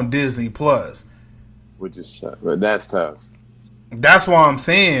out on Disney Plus. Which is, but that's tough. That's why I'm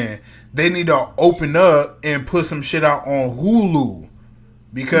saying they need to open up and put some shit out on Hulu.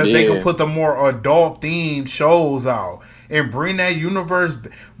 Because they can put the more adult themed shows out. and bring that universe,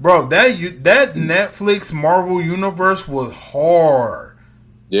 bro. That Netflix Marvel universe was hard.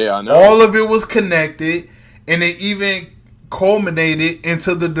 Yeah, I know. All of it was connected, and it even culminated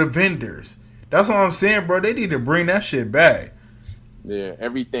into the Defenders. That's what I'm saying, bro. They need to bring that shit back. Yeah,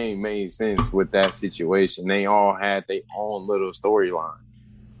 everything made sense with that situation. They all had their own little storyline.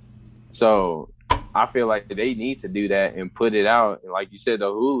 So I feel like they need to do that and put it out. And like you said, the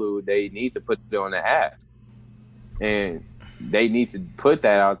Hulu, they need to put it on the app. And they need to put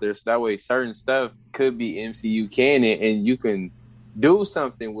that out there so that way certain stuff could be MCU canon and you can do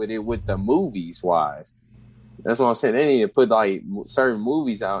something with it with the movies wise. That's what I'm saying. They need to put like certain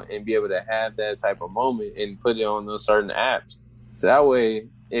movies out and be able to have that type of moment and put it on those certain apps. So that way,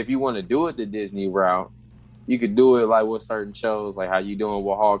 if you want to do it the Disney route, you could do it like with certain shows, like how you doing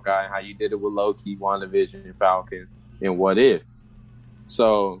with Hawkeye, how you did it with Loki, WandaVision, and Falcon, and What If.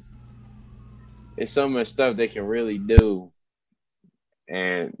 So it's so much stuff they can really do.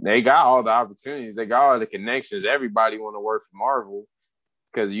 And they got all the opportunities. They got all the connections. Everybody want to work for Marvel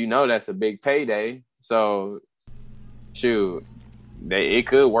because you know that's a big payday. So, shoot, it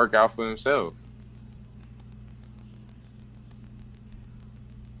could work out for themselves.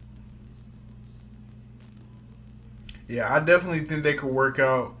 Yeah, I definitely think they could work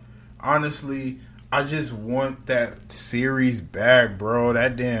out. Honestly, I just want that series back, bro.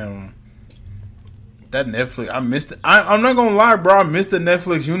 That Netflix, I missed it. I'm not gonna lie, bro. I missed the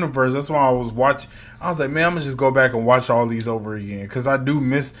Netflix universe. That's why I was watching. I was like, man, I'm gonna just go back and watch all these over again because I do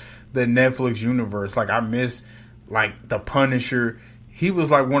miss the Netflix universe. Like I miss like the Punisher. He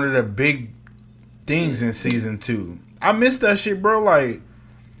was like one of the big things in season 2. I miss that shit, bro. Like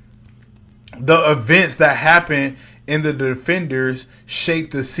the events that happened in the Defenders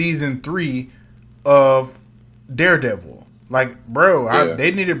shaped the season 3 of Daredevil. Like, bro,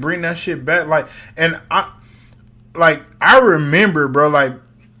 they need to bring that shit back. Like, and I remember, bro, like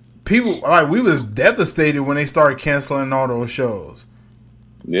people, like we was devastated when they started canceling all those shows.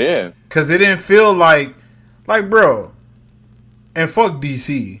 Yeah, because it didn't feel like, bro, and fuck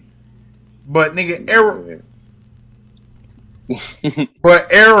DC, but nigga,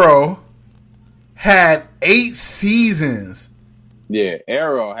 Arrow had 8 seasons. Yeah,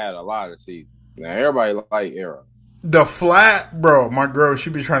 Arrow had a lot of seasons. Now everybody like Arrow. The Flat, bro, my girl,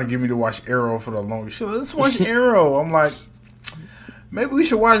 she been trying to get me to watch Arrow for the longest. She like, let's watch Arrow. I'm like, maybe we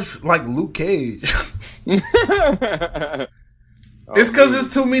should watch like Luke Cage. It's because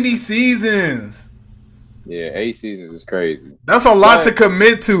it's too many seasons. Yeah, 8 seasons is crazy. That's a lot to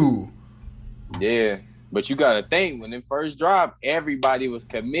commit to. Yeah, but you got to think, when it first dropped, everybody was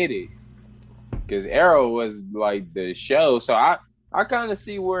committed. Because Arrow was like the show. So I kind of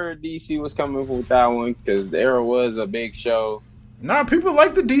see where DC was coming from with that one, because Arrow was a big show. Nah, people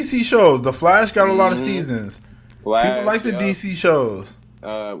like the DC shows. The Flash got a lot of seasons. Flash, people like the DC shows.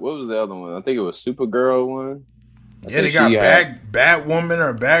 What was the other one? I think it was Supergirl one. Yeah, they got Batwoman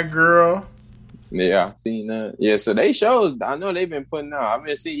or Batgirl. Yeah, I've seen that. Yeah, so they shows, I know they've been putting out. I've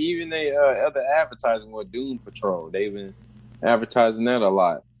been seeing even they other advertising with Doom Patrol. They've been advertising that a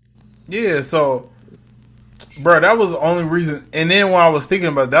lot. Yeah, so, bro, that was the only reason. And then when I was thinking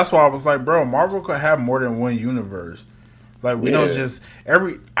about it, that's why I was like, bro, Marvel could have more than one universe. Like, we don't just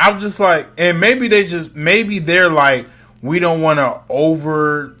I'm just like, and maybe they're like, we don't want to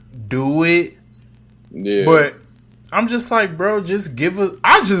overdo it. Yeah. But I'm just like, bro, just give us.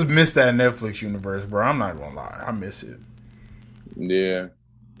 I just miss that Netflix universe, bro. I'm not gonna lie, I miss it. Yeah,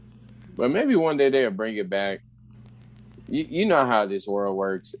 but maybe one day they'll bring it back. You know how this world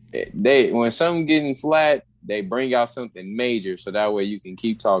works. When something getting flat, they bring out something major, so that way you can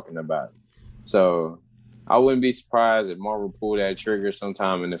keep talking about it. So I wouldn't be surprised if Marvel pulled that trigger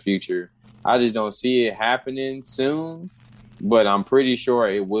sometime in the future. I just don't see it happening soon, but I'm pretty sure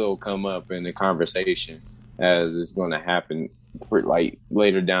it will come up in the conversation as it's going to happen for like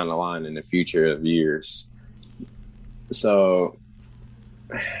later down the line in the future of years. So,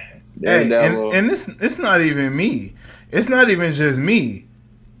 and it's not even me. It's not even just me.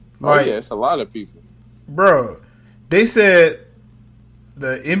 Like, it's a lot of people. Bro, they said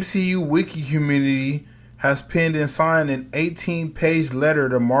the MCU wiki community has penned and signed an 18-page letter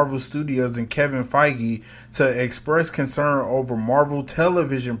to Marvel Studios and Kevin Feige to express concern over Marvel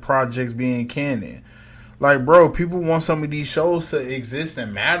television projects being canon. Like, bro, people want some of these shows to exist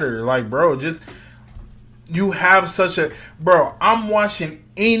and matter. Like, bro, just... You have such a... Bro, I'm watching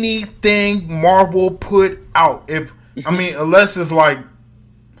anything Marvel put out. Unless it's like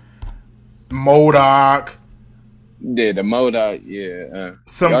MODOK. Yeah, the MODOK, yeah.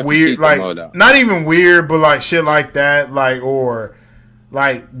 Some weird, like, not even weird, but like shit like that. Like, or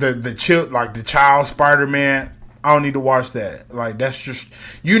like the child Spider-Man. I don't need to watch that. Like, that's just,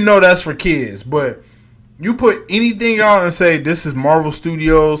 that's for kids. But you put anything out and say, this is Marvel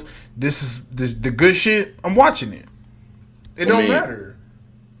Studios, this is the good shit, I'm watching it. It don't matter.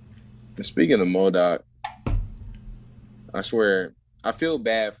 Speaking of MODOK, I swear, I feel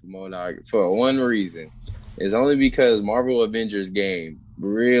bad for MODOK for one reason. It's only because Marvel Avengers game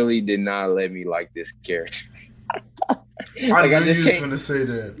really did not let me like this character. I knew you was going to say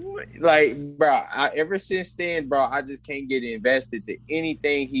that. Like, bro, ever since then, bro, I just can't get invested to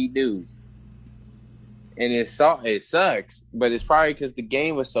anything he do. And it sucks, but it's probably because the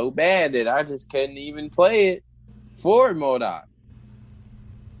game was so bad that I just couldn't even play it for MODOK.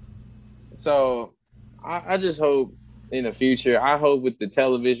 So I just hope in the future, I hope with the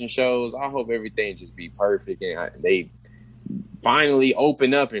television shows, I hope everything just be perfect and they finally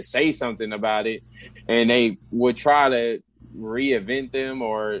open up and say something about it, and they would try to reinvent them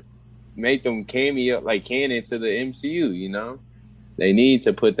or make them cameo like canon to the MCU. You know, they need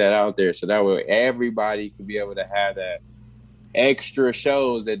to put that out there so that way everybody could be able to have that extra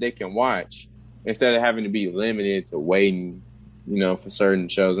shows that they can watch instead of having to be limited to waiting, for certain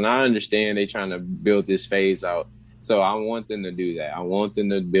shows. And I understand they trying to build this phase out. So I want them to do that. I want them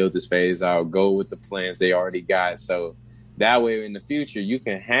to build this phase out, go with the plans they already got. So that way in the future, you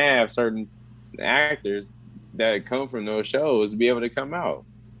can have certain actors that come from those shows be able to come out,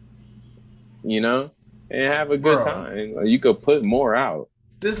 and have a good time. You could put more out.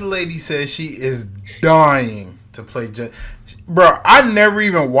 This lady says she is dying to play Bro, I never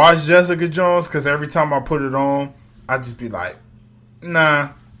even watched Jessica Jones because every time I put it on, I just be like, nah.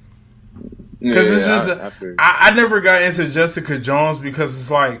 Because it's just, I never got into Jessica Jones because it's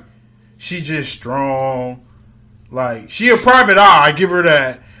like, she just strong. Like, she a private eye, I give her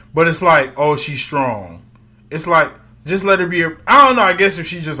that. But it's like, oh, she's strong. It's like, just let her be I don't know, I guess if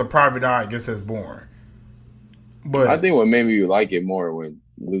she's just a private eye, I guess that's boring. But I think what made me like it more when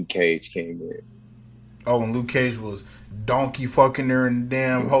Luke Cage came in. Oh, when Luke Cage was donkey fucking her in the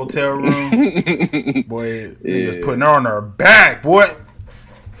damn hotel room. Boy, niggas putting her on her back, boy.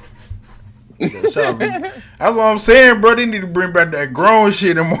 That's what I'm saying, bro. They need to bring back that grown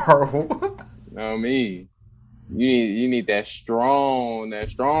shit in Marvel. I mean, you need that strong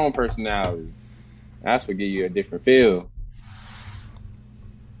personality. That's what give you a different feel.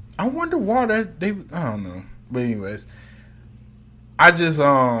 I wonder why I don't know. But anyways, I just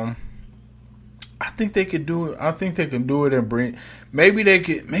I think they could do it. I think they can do it and bring. Maybe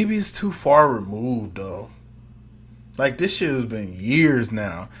it's too far removed though. Like, this shit has been years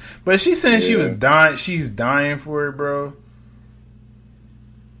now. But she's saying she was dying. She's dying for it, bro.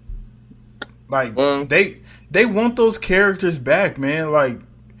 Like, they want those characters back, man. Like,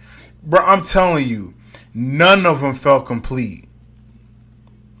 bro, I'm telling you, none of them felt complete.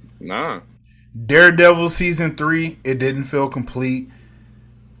 Nah. Daredevil season 3, it didn't feel complete.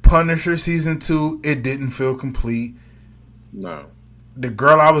 Punisher season 2, it didn't feel complete. No. The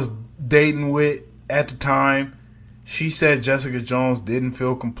girl I was dating with at the time, she said Jessica Jones didn't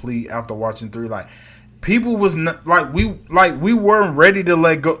feel complete after watching 3. Like, people was not, we weren't ready to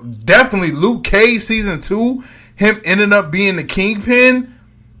let go. Definitely Luke Cage season 2, him ending up being the Kingpin,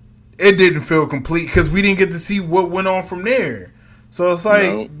 it didn't feel complete because we didn't get to see what went on from there. So it's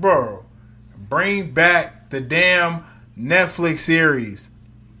like, bro, bring back the damn Netflix series.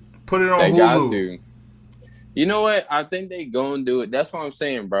 Put it on Hulu. They got to. You know what? I think they gonna do it. That's what I'm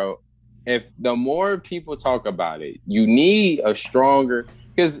saying, bro. If the more people talk about it, you need a stronger.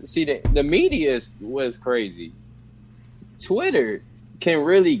 Because see, the media was crazy. Twitter can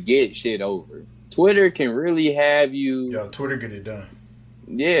really get shit over. Twitter can really have you. Yo, Twitter get it done.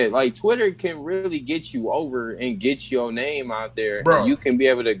 Yeah, like Twitter can really get you over and get your name out there. Bro, and you can be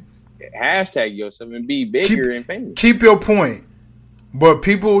able to hashtag yourself and be bigger and famous. Keep your point. But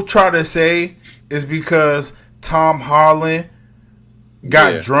people try to say it's because Tom Holland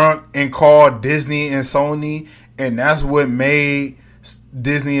got drunk and called Disney and Sony, and that's what made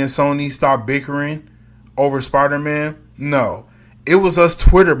Disney and Sony stop bickering over Spider-Man. No. It was us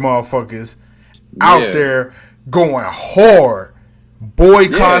Twitter motherfuckers out there going hard.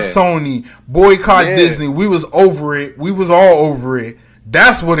 Boycott Sony, boycott Disney. We was over it. We was all over it.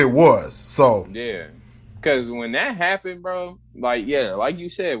 That's what it was. So because when that happened, bro, like you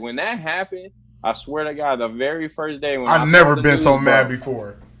said, when that happened, I swear to God, the very first day when I've never been so mad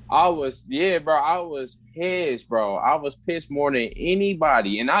before. I was pissed, bro. I was pissed more than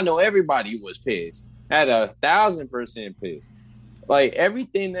anybody, and I know everybody was pissed. At 1,000% pissed. Like,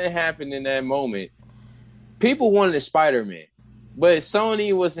 everything that happened in that moment, people wanted Spider-Man, but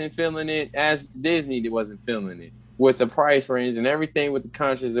Sony wasn't feeling it as Disney wasn't feeling it with the price range and everything with the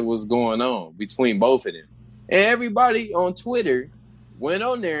contracts that was going on between both of them. And everybody on Twitter went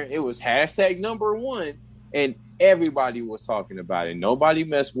on there. It was hashtag #1, and everybody was talking about it. Nobody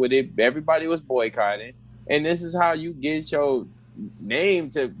messed with it. Everybody was boycotting. And this is how you get your name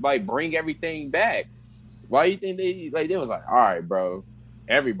to like bring everything back. Why you think they was like, all right, bro,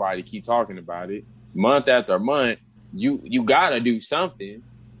 everybody keep talking about it month after month. You gotta do something,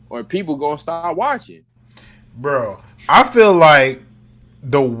 or people gonna start watching. Bro, I feel like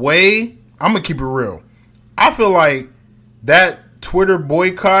the way I'm gonna keep it real. I feel like that Twitter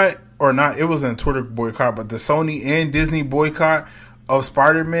boycott, or not, it wasn't a Twitter boycott, but the Sony and Disney boycott of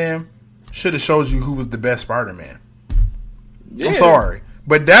Spider-Man should have showed you who was the best Spider-Man. Yeah. I'm sorry,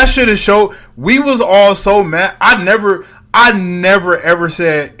 but that should have showed. We was all so mad. I never ever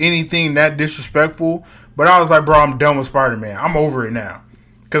said anything that disrespectful, but I was like, bro, I'm done with Spider-Man. I'm over it now.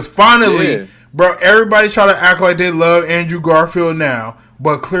 Because finally, bro, everybody try to act like they love Andrew Garfield now,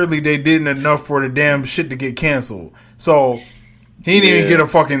 but clearly they didn't enough for the damn shit to get canceled. So he didn't even get a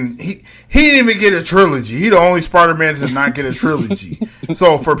fucking he didn't even get a trilogy. He the only Spider-Man to not get a trilogy.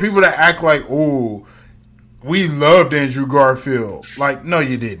 So for people to act like, ooh, we loved Andrew Garfield, like, no,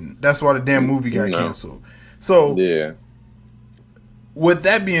 you didn't. That's why the damn movie got canceled. So with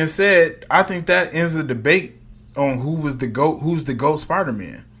that being said, I think that ends the debate on who's the GOAT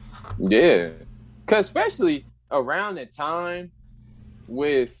Spider-Man. Yeah, because especially around the time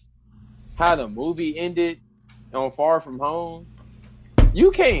with how the movie ended on Far From Home,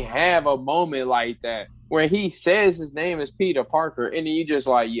 you can't have a moment like that where he says his name is Peter Parker and then you just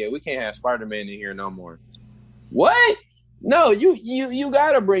like, yeah, we can't have Spider-Man in here no more. What? No, you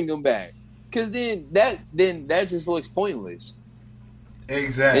gotta bring him back, because then that just looks pointless.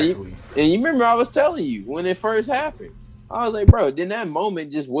 Exactly. And you remember I was telling you when it first happened, I was like, bro, then that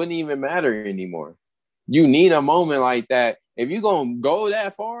moment just wouldn't even matter anymore. You need a moment like that. If you're gonna go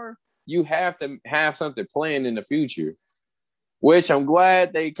that far, you have to have something planned in the future. Which I'm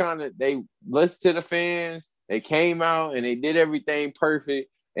glad they listened to the fans. They came out and they did everything perfect.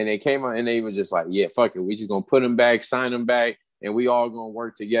 And they came out and they was just like, yeah, fuck it. We just gonna put them back, sign them back, and we all gonna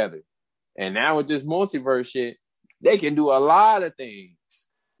work together. And now with this multiverse shit, they can do a lot of things.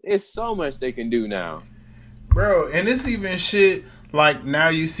 There's so much they can do now. Bro, and it's even shit like now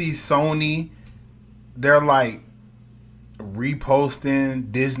you see Sony, they're like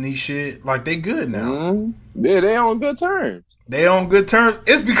reposting Disney shit. Like they good now. Mm-hmm. Yeah, they on good terms. They on good terms.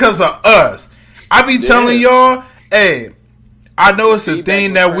 It's because of us. I be telling y'all, hey, I know it's a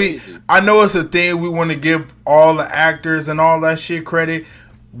thing that we want to give all the actors and all that shit credit.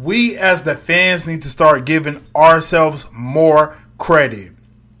 We as the fans need to start giving ourselves more credit.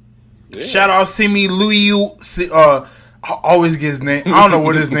 Yeah. Shout out Simu Liu. I always get his name. I don't know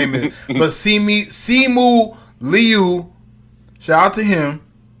what his name is, but Simu Liu. Shout out to him.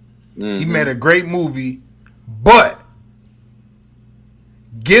 Mm-hmm. He made a great movie, but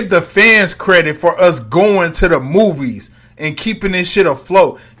give the fans credit for us going to the movies and keeping this shit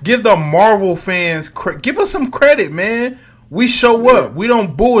afloat. Give the Marvel fans give us some credit, man. We show up. We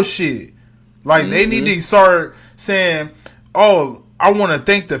don't bullshit. Like they need to start saying, "Oh, I want to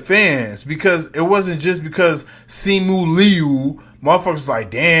thank the fans," because it wasn't just because Simu Liu. Motherfuckers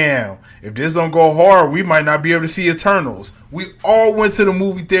like, damn, if this don't go hard, we might not be able to see Eternals. We all went to the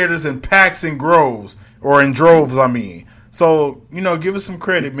movie theaters in packs and groves, or in droves, I mean. So, give us some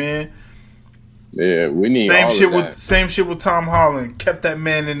credit, man. Yeah, we need same shit with Tom Holland. Kept that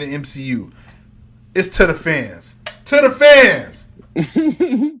man in the MCU. It's to the fans. To the fans!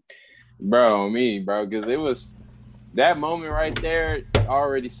 bro, because it was that moment right there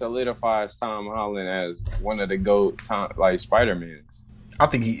already solidifies Tom Holland as one of the GOAT Spider-Mans. I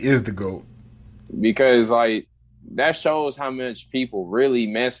think he is the GOAT. Because that shows how much people really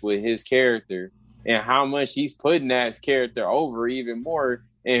mess with his character and how much he's putting that character over even more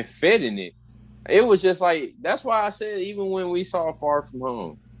and fitting it. It was just that's why I said even when we saw Far From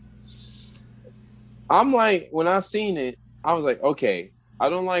Home, I'm like, when I seen it, I was like, okay, I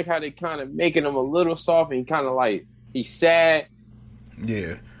don't like how they kind of making him a little soft and kind of he's sad.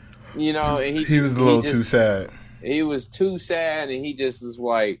 Yeah. And he was a little too sad. He was too sad and he just was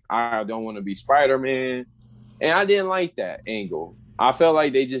like, I don't want to be Spider-Man. And I didn't like that angle. I felt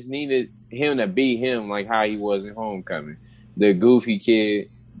like they just needed him to be him, like how he was in Homecoming. The goofy kid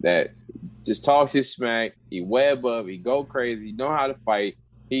that just talks his smack. He web up. He go crazy. He know how to fight.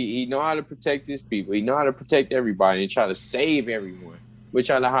 He know how to protect his people. He know how to protect everybody and try to save everyone. We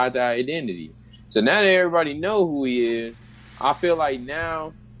try to hide their identity. So now that everybody know who he is, I feel like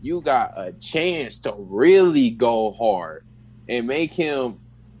now you got a chance to really go hard and make him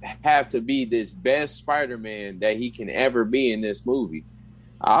have to be this best Spider-Man that he can ever be in this movie.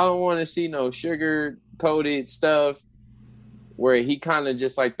 I don't want to see no sugar coded stuff where he kind of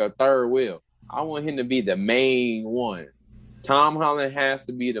just like the third wheel. I want him to be the main one. Tom Holland has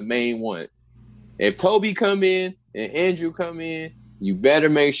to be the main one. If Toby come in and Andrew come in, you better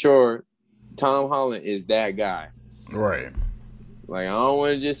make sure Tom Holland is that guy. Right. Like, I don't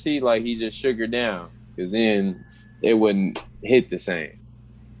want to just see like he just sugar down, because then it wouldn't hit the same.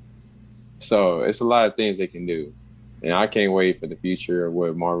 So it's a lot of things they can do. And I can't wait for the future of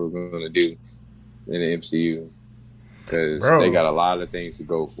what Marvel's going to do in the MCU, because they got a lot of things to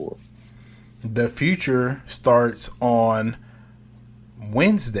go for. The future starts on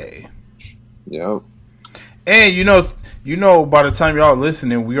Wednesday. Yep. And you know, by the time y'all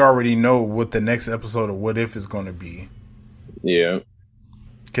listening, we already know what the next episode of What If is going to be. Yeah.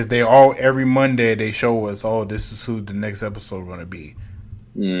 Because every Monday they show us, oh, this is who the next episode is going to be.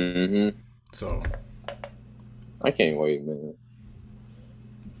 Mm-hmm. So I can't wait, man.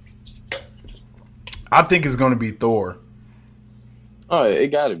 I think it's going to be Thor. Oh, it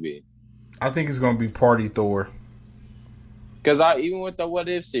got to be. I think it's going to be Party Thor. Because even with the What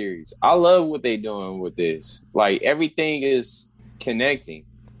If series, I love what they doing with this. Like, everything is connecting.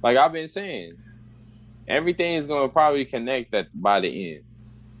 Like I've been saying, everything is going to probably connect by the end.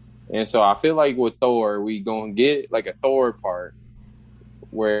 And so I feel like with Thor, we going to get like a Thor part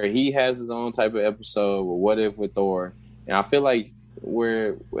where he has his own type of episode with What If with Thor. And I feel like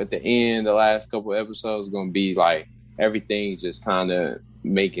we're at the end, the last couple of episodes going to be like everything's just kind of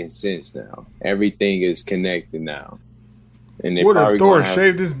making sense now. Everything is connected now. And what if Thor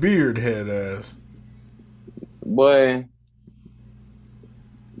shaved his beard, head ass? Boy,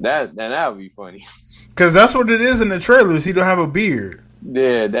 that would be funny. Because that's what it is in the trailers. He don't have a beard.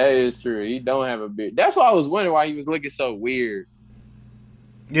 Yeah, that is true. He don't have a beard. That's why I was wondering why he was looking so weird.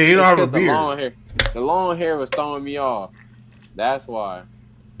 Yeah, he don't have a beard. The long hair was throwing me off. That's why.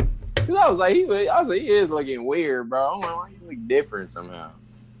 Because I was like, he is looking weird, bro. I'm like, why he look different somehow?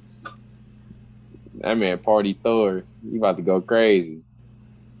 That man, Party Thor, he about to go crazy.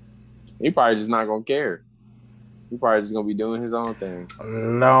 He probably just not gonna care. He probably just gonna be doing his own thing.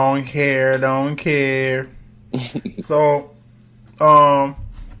 Long hair, don't care. So, I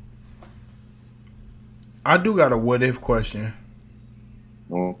do got a what if question.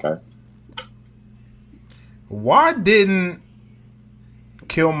 Okay. Why didn't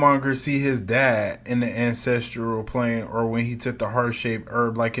Killmonger see his dad in the ancestral plane, or when he took the heart-shaped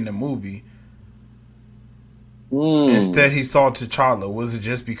herb like in the movie? Instead, he saw T'Challa. Was it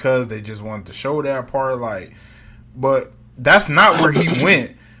just because they just wanted to show that part? Like, but that's not where he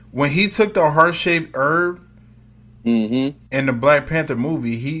went. When he took the heart-shaped herb in the Black Panther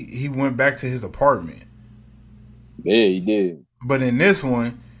movie, he went back to his apartment. Yeah, he did. But in this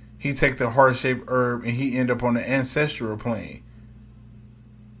one, he take the heart-shaped herb and he end up on the ancestral plane.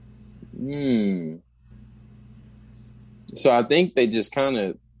 So I think they just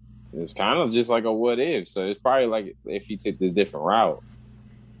it's kind of just like a what if. So it's probably like if he took this different route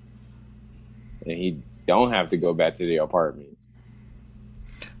and he don't have to go back to the apartment.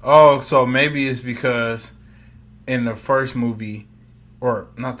 Oh, so maybe it's because in the first movie, or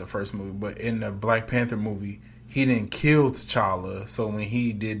not the first movie, but in the Black Panther movie, he didn't kill T'Challa. So when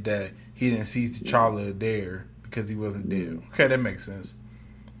he did that, he didn't see T'Challa there because he wasn't dead. Okay, that makes sense.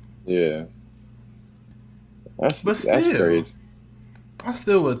 Yeah. That's crazy. I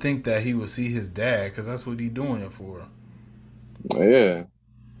still would think that he would see his dad because that's what he's doing it for. Yeah.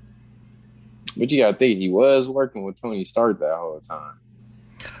 But you gotta think, he was working with Tony Stark that whole time.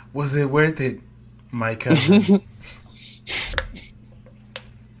 Was it worth it, my cousin?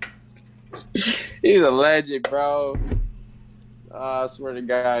 He's a legend, bro. I swear to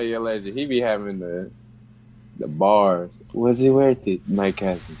God, he's a legend. He be having the bars. Was it worth it, my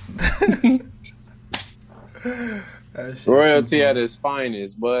cousin? Royalty at its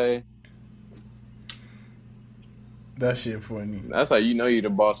finest, boy. That shit funny. That's how you know you're the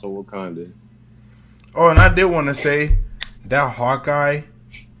boss of Wakanda. Oh, and I did want to say that Hawkeye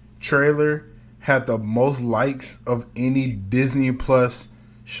trailer had the most likes of any Disney Plus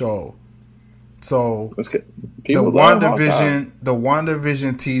show. So the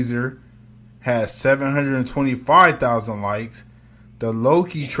WandaVision teaser has 725,000 likes. The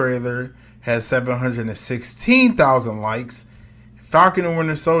Loki trailer has 716,000 likes. Falcon and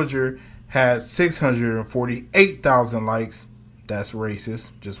Winter Soldier had 648,000 likes. That's racist.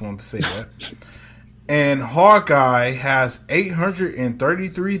 Just wanted to say that. And Hawkeye has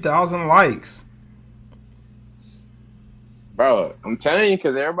 833,000 likes. Bro, I'm telling you,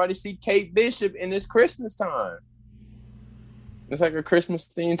 because everybody see Kate Bishop in this Christmas time. It's like a Christmas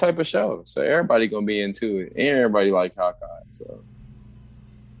theme type of show. So everybody going to be into it. And everybody like Hawkeye. So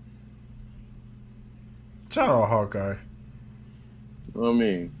Shout out Hawkeye. I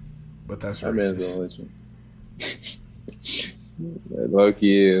mean, but that's racist. That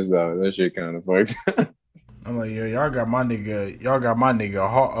Loki is though. That shit kind of fucked. I'm like, yo, y'all got my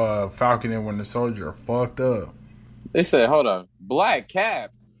nigga Falcon and Winter Soldier fucked up. They said, hold on, Black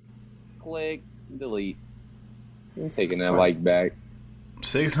Cap. Click, delete. I'm taking that like back.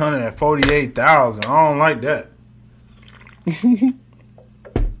 648,000. I don't like that.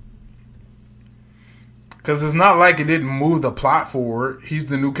 Because it's not like it didn't move the plot forward. He's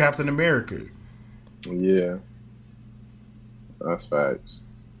the new Captain America. Yeah. That's facts.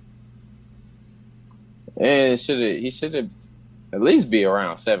 And he should have at least be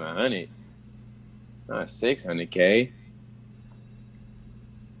around 700. Not 600K.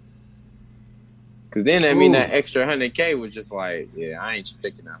 Because then that mean that extra 100K was just like, yeah, I ain't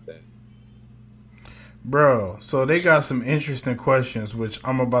sticking out that. Bro, so they got some interesting questions, which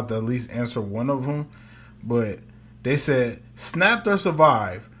I'm about to at least answer one of them. But they said, snapped or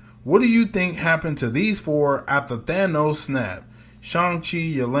survive. What do you think happened to these four after Thanos snapped? Shang-Chi,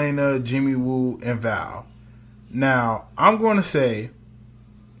 Yelena, Jimmy Woo, and Val. Now, I'm going to say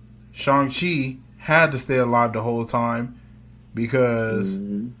Shang-Chi had to stay alive the whole time because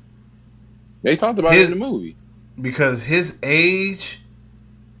they talked about it in the movie. Because his age,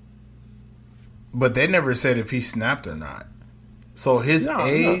 but they never said if he snapped or not. So his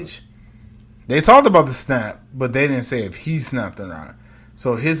age, they talked about the snap, but they didn't say if he snapped or not.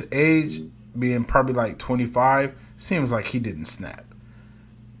 So his age being probably like 25 seems like he didn't snap.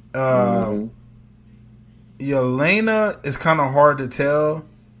 Yelena is kind of hard to tell,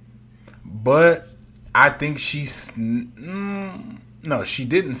 but I think no, she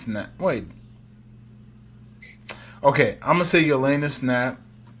didn't snap. Wait. Okay, I'm gonna say Yelena snap.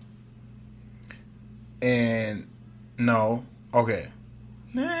 And no, okay.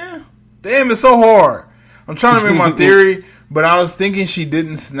 Damn, it's so hard. I'm trying to make my theory, but I was thinking she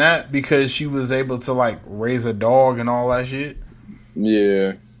didn't snap because she was able to like raise a dog and all that shit.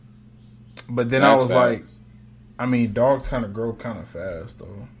 Yeah. But then I was like, I mean, dogs kind of grow kind of fast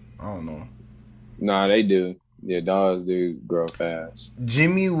though. I don't know. Nah, they do. Yeah, dogs do grow fast.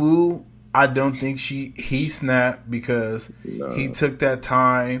 Jimmy Woo, I don't think he snapped because he took that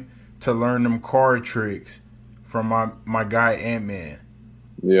time to learn them card tricks from my guy Ant-Man.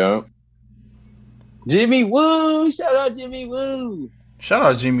 Yeah. Jimmy Woo! Shout out Jimmy Woo! Shout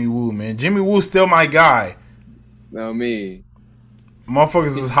out Jimmy Woo, man. Jimmy Woo's still my guy. No, me.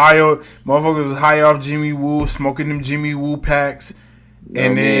 Motherfuckers was high off Jimmy Woo, smoking them Jimmy Woo packs.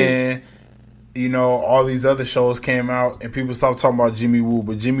 And then, you know, all these other shows came out and people stopped talking about Jimmy Woo,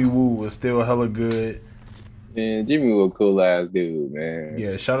 but Jimmy Woo was still hella good. Man, Jimmy Woo a cool ass dude, man.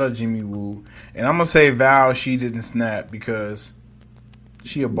 Yeah, shout out Jimmy Woo. And I'm gonna say Val, she didn't snap because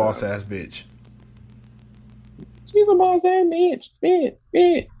she a boss ass bitch. She's a boss ass bitch. Bitch.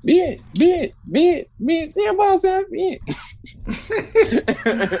 She a boss ass bitch.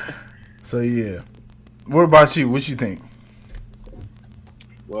 So yeah. What about you? What you think?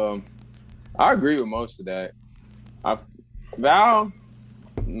 Well, I agree with most of that. Val,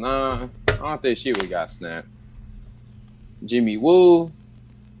 nah, I don't think she would got snapped. Jimmy Woo.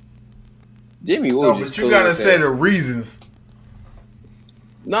 No, but you gotta say the reasons.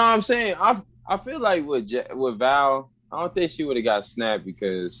 No, I'm saying I feel like with Val, I don't think she would have got snapped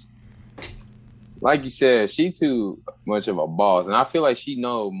because, like you said, she too much of a boss, and I feel like she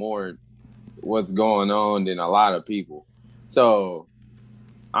know more what's going on than a lot of people. So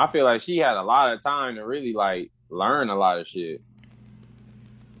I feel like she had a lot of time to really like learn a lot of shit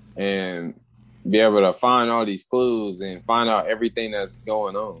and be able to find all these clues and find out everything that's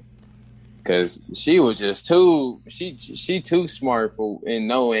going on. Cause she was just she too smart for in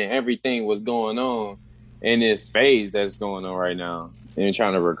knowing everything was going on in this phase that's going on right now and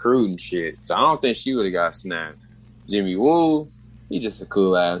trying to recruit and shit. So I don't think she would have got snapped. Jimmy Woo, he's just a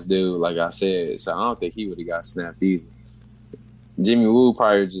cool ass dude, like I said. So I don't think he would have got snapped either. Jimmy Woo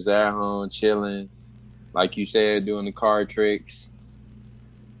probably just at home chilling, like you said, doing the card tricks.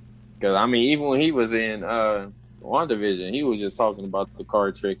 Cause I mean, even when he was in WandaVision, he was just talking about the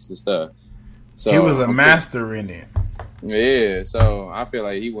card tricks and stuff. So he was a master in it. Yeah, so I feel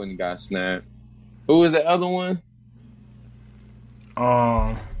like he wouldn't got snapped. Who was the other one?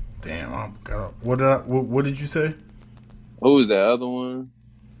 Damn, I forgot. What did you say? Who was the other one?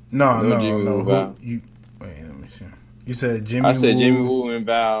 No. Wait, let me see. You said Jimmy Woo. I said Jimmy Woo and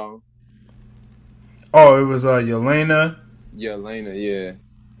Val. Oh, it was Yelena. Yelena, yeah.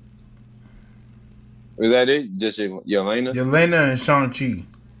 Was that it? Just Yelena? Yelena and Shang-Chi.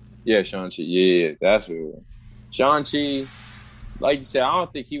 Yeah, Shang-Chi. Yeah, that's what it was. Shang-Chi, like you said, I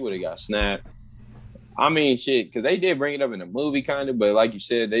don't think he would have got snapped. I mean, shit, because they did bring it up in the movie, kind of, but like you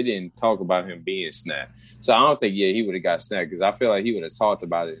said, they didn't talk about him being snapped. So I don't think, he would have got snapped, because I feel like he would have talked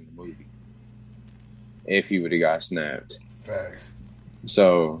about it in the movie if he would have got snapped. Facts.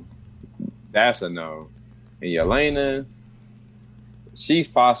 So that's a no. And Yelena, she's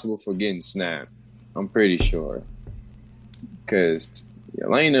possible for getting snapped. I'm pretty sure. Because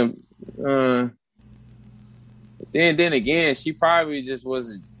Yelena, then again, she probably just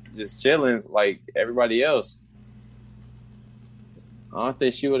wasn't just chilling like everybody else. I don't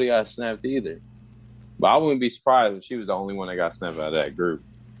think she would have got snapped either. But I wouldn't be surprised if she was the only one that got snapped out of that group.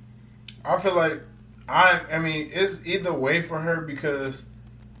 I feel like, I mean, it's either way for her because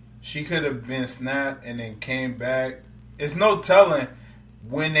she could have been snapped and then came back. It's no telling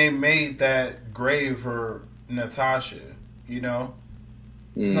when they made that grave for Natasha, you know?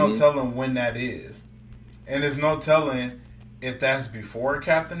 There's no telling when that is. And there's no telling if that's before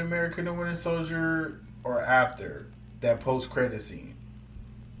Captain America the Winter Soldier or after that post-credit scene.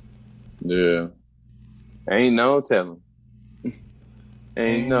 Yeah. Ain't no telling.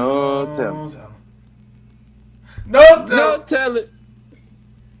 Ain't no telling. No telling.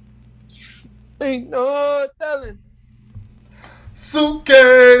 Ain't no telling.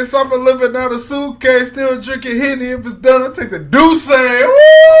 Suitcase. I've been living out a suitcase, still drinking Henny. If it's done, I'll take the Douce. Woo!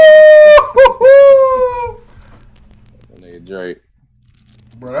 Nigga Drake.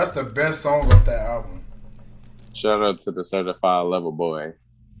 Bro, that's the best song off that album. Shout out to the Certified Lover Boy.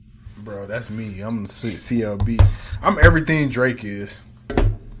 Bro, that's me. I'm the CLB. I'm everything Drake is.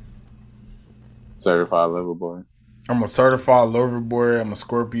 Certified Lover Boy. I'm a certified lover boy. I'm a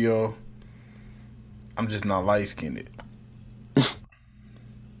Scorpio. I'm just not light-skinned.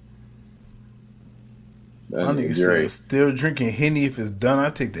 My nigga said, still drinking Henny. If it's done,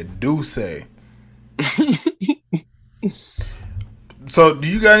 I take the Douce. So, do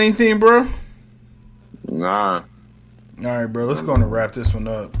you got anything, bro? Nah. All right, bro. Let's go and wrap this one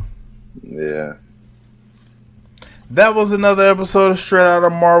up. Yeah. That was another episode of Straight Outta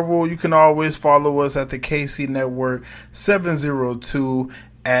Marvel. You can always follow us at the KC Network 702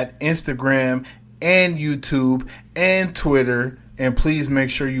 at Instagram and YouTube and Twitter. And please make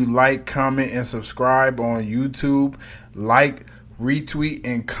sure you like, comment, and subscribe on YouTube. Like, retweet,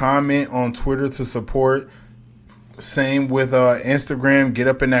 and comment on Twitter to support. Same with Instagram. Get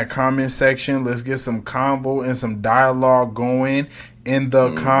up in that comment section. Let's get some convo and some dialogue going in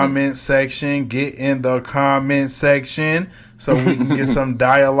the comment section. Get in the comment section so we can get some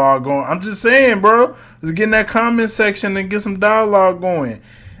dialogue going. I'm just saying, bro. Let's get in that comment section and get some dialogue going.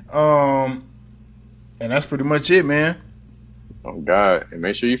 And that's pretty much it, man. Oh, God. And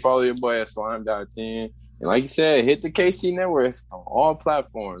make sure you follow your boy at Slime.10. And like you said, hit the KC Network on all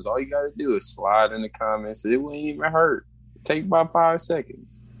platforms. All you got to do is slide in the comments. It wouldn't even hurt. Take about 5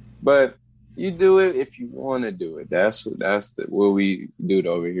 seconds. But you do it if you want to do it. That's what we do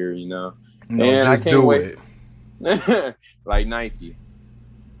over here, you know. No, and just I can't do wait. it. Like Nike.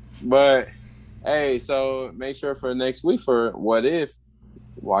 But, hey, so make sure for next week for What If,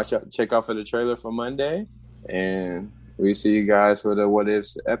 watch out, check out for the trailer for Monday. And we see you guys for the What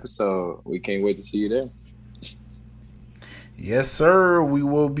Ifs episode. We can't wait to see you there. Yes, sir. We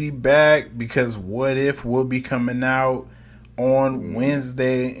will be back because What If will be coming out on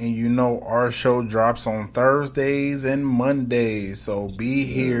Wednesday. And you know our show drops on Thursdays and Mondays. So be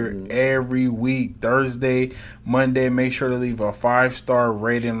here every week. Thursday, Monday. Make sure to leave a 5-star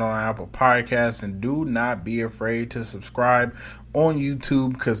rating on Apple Podcasts. And do not be afraid to subscribe on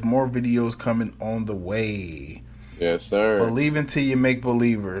YouTube because more videos coming on the way. Yes, sir. Believe until you make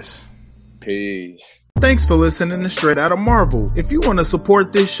believers. Peace. Thanks for listening to Straight Outta Marvel. If you want to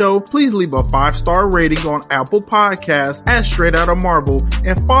support this show, please leave a 5-star rating on Apple Podcasts at Straight Outta Marvel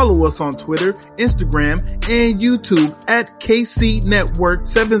and follow us on Twitter, Instagram, and YouTube at KC Network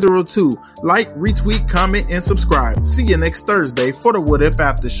 702. Like, retweet, comment, and subscribe. See you next Thursday for the What If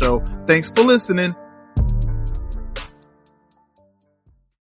After Show. Thanks for listening.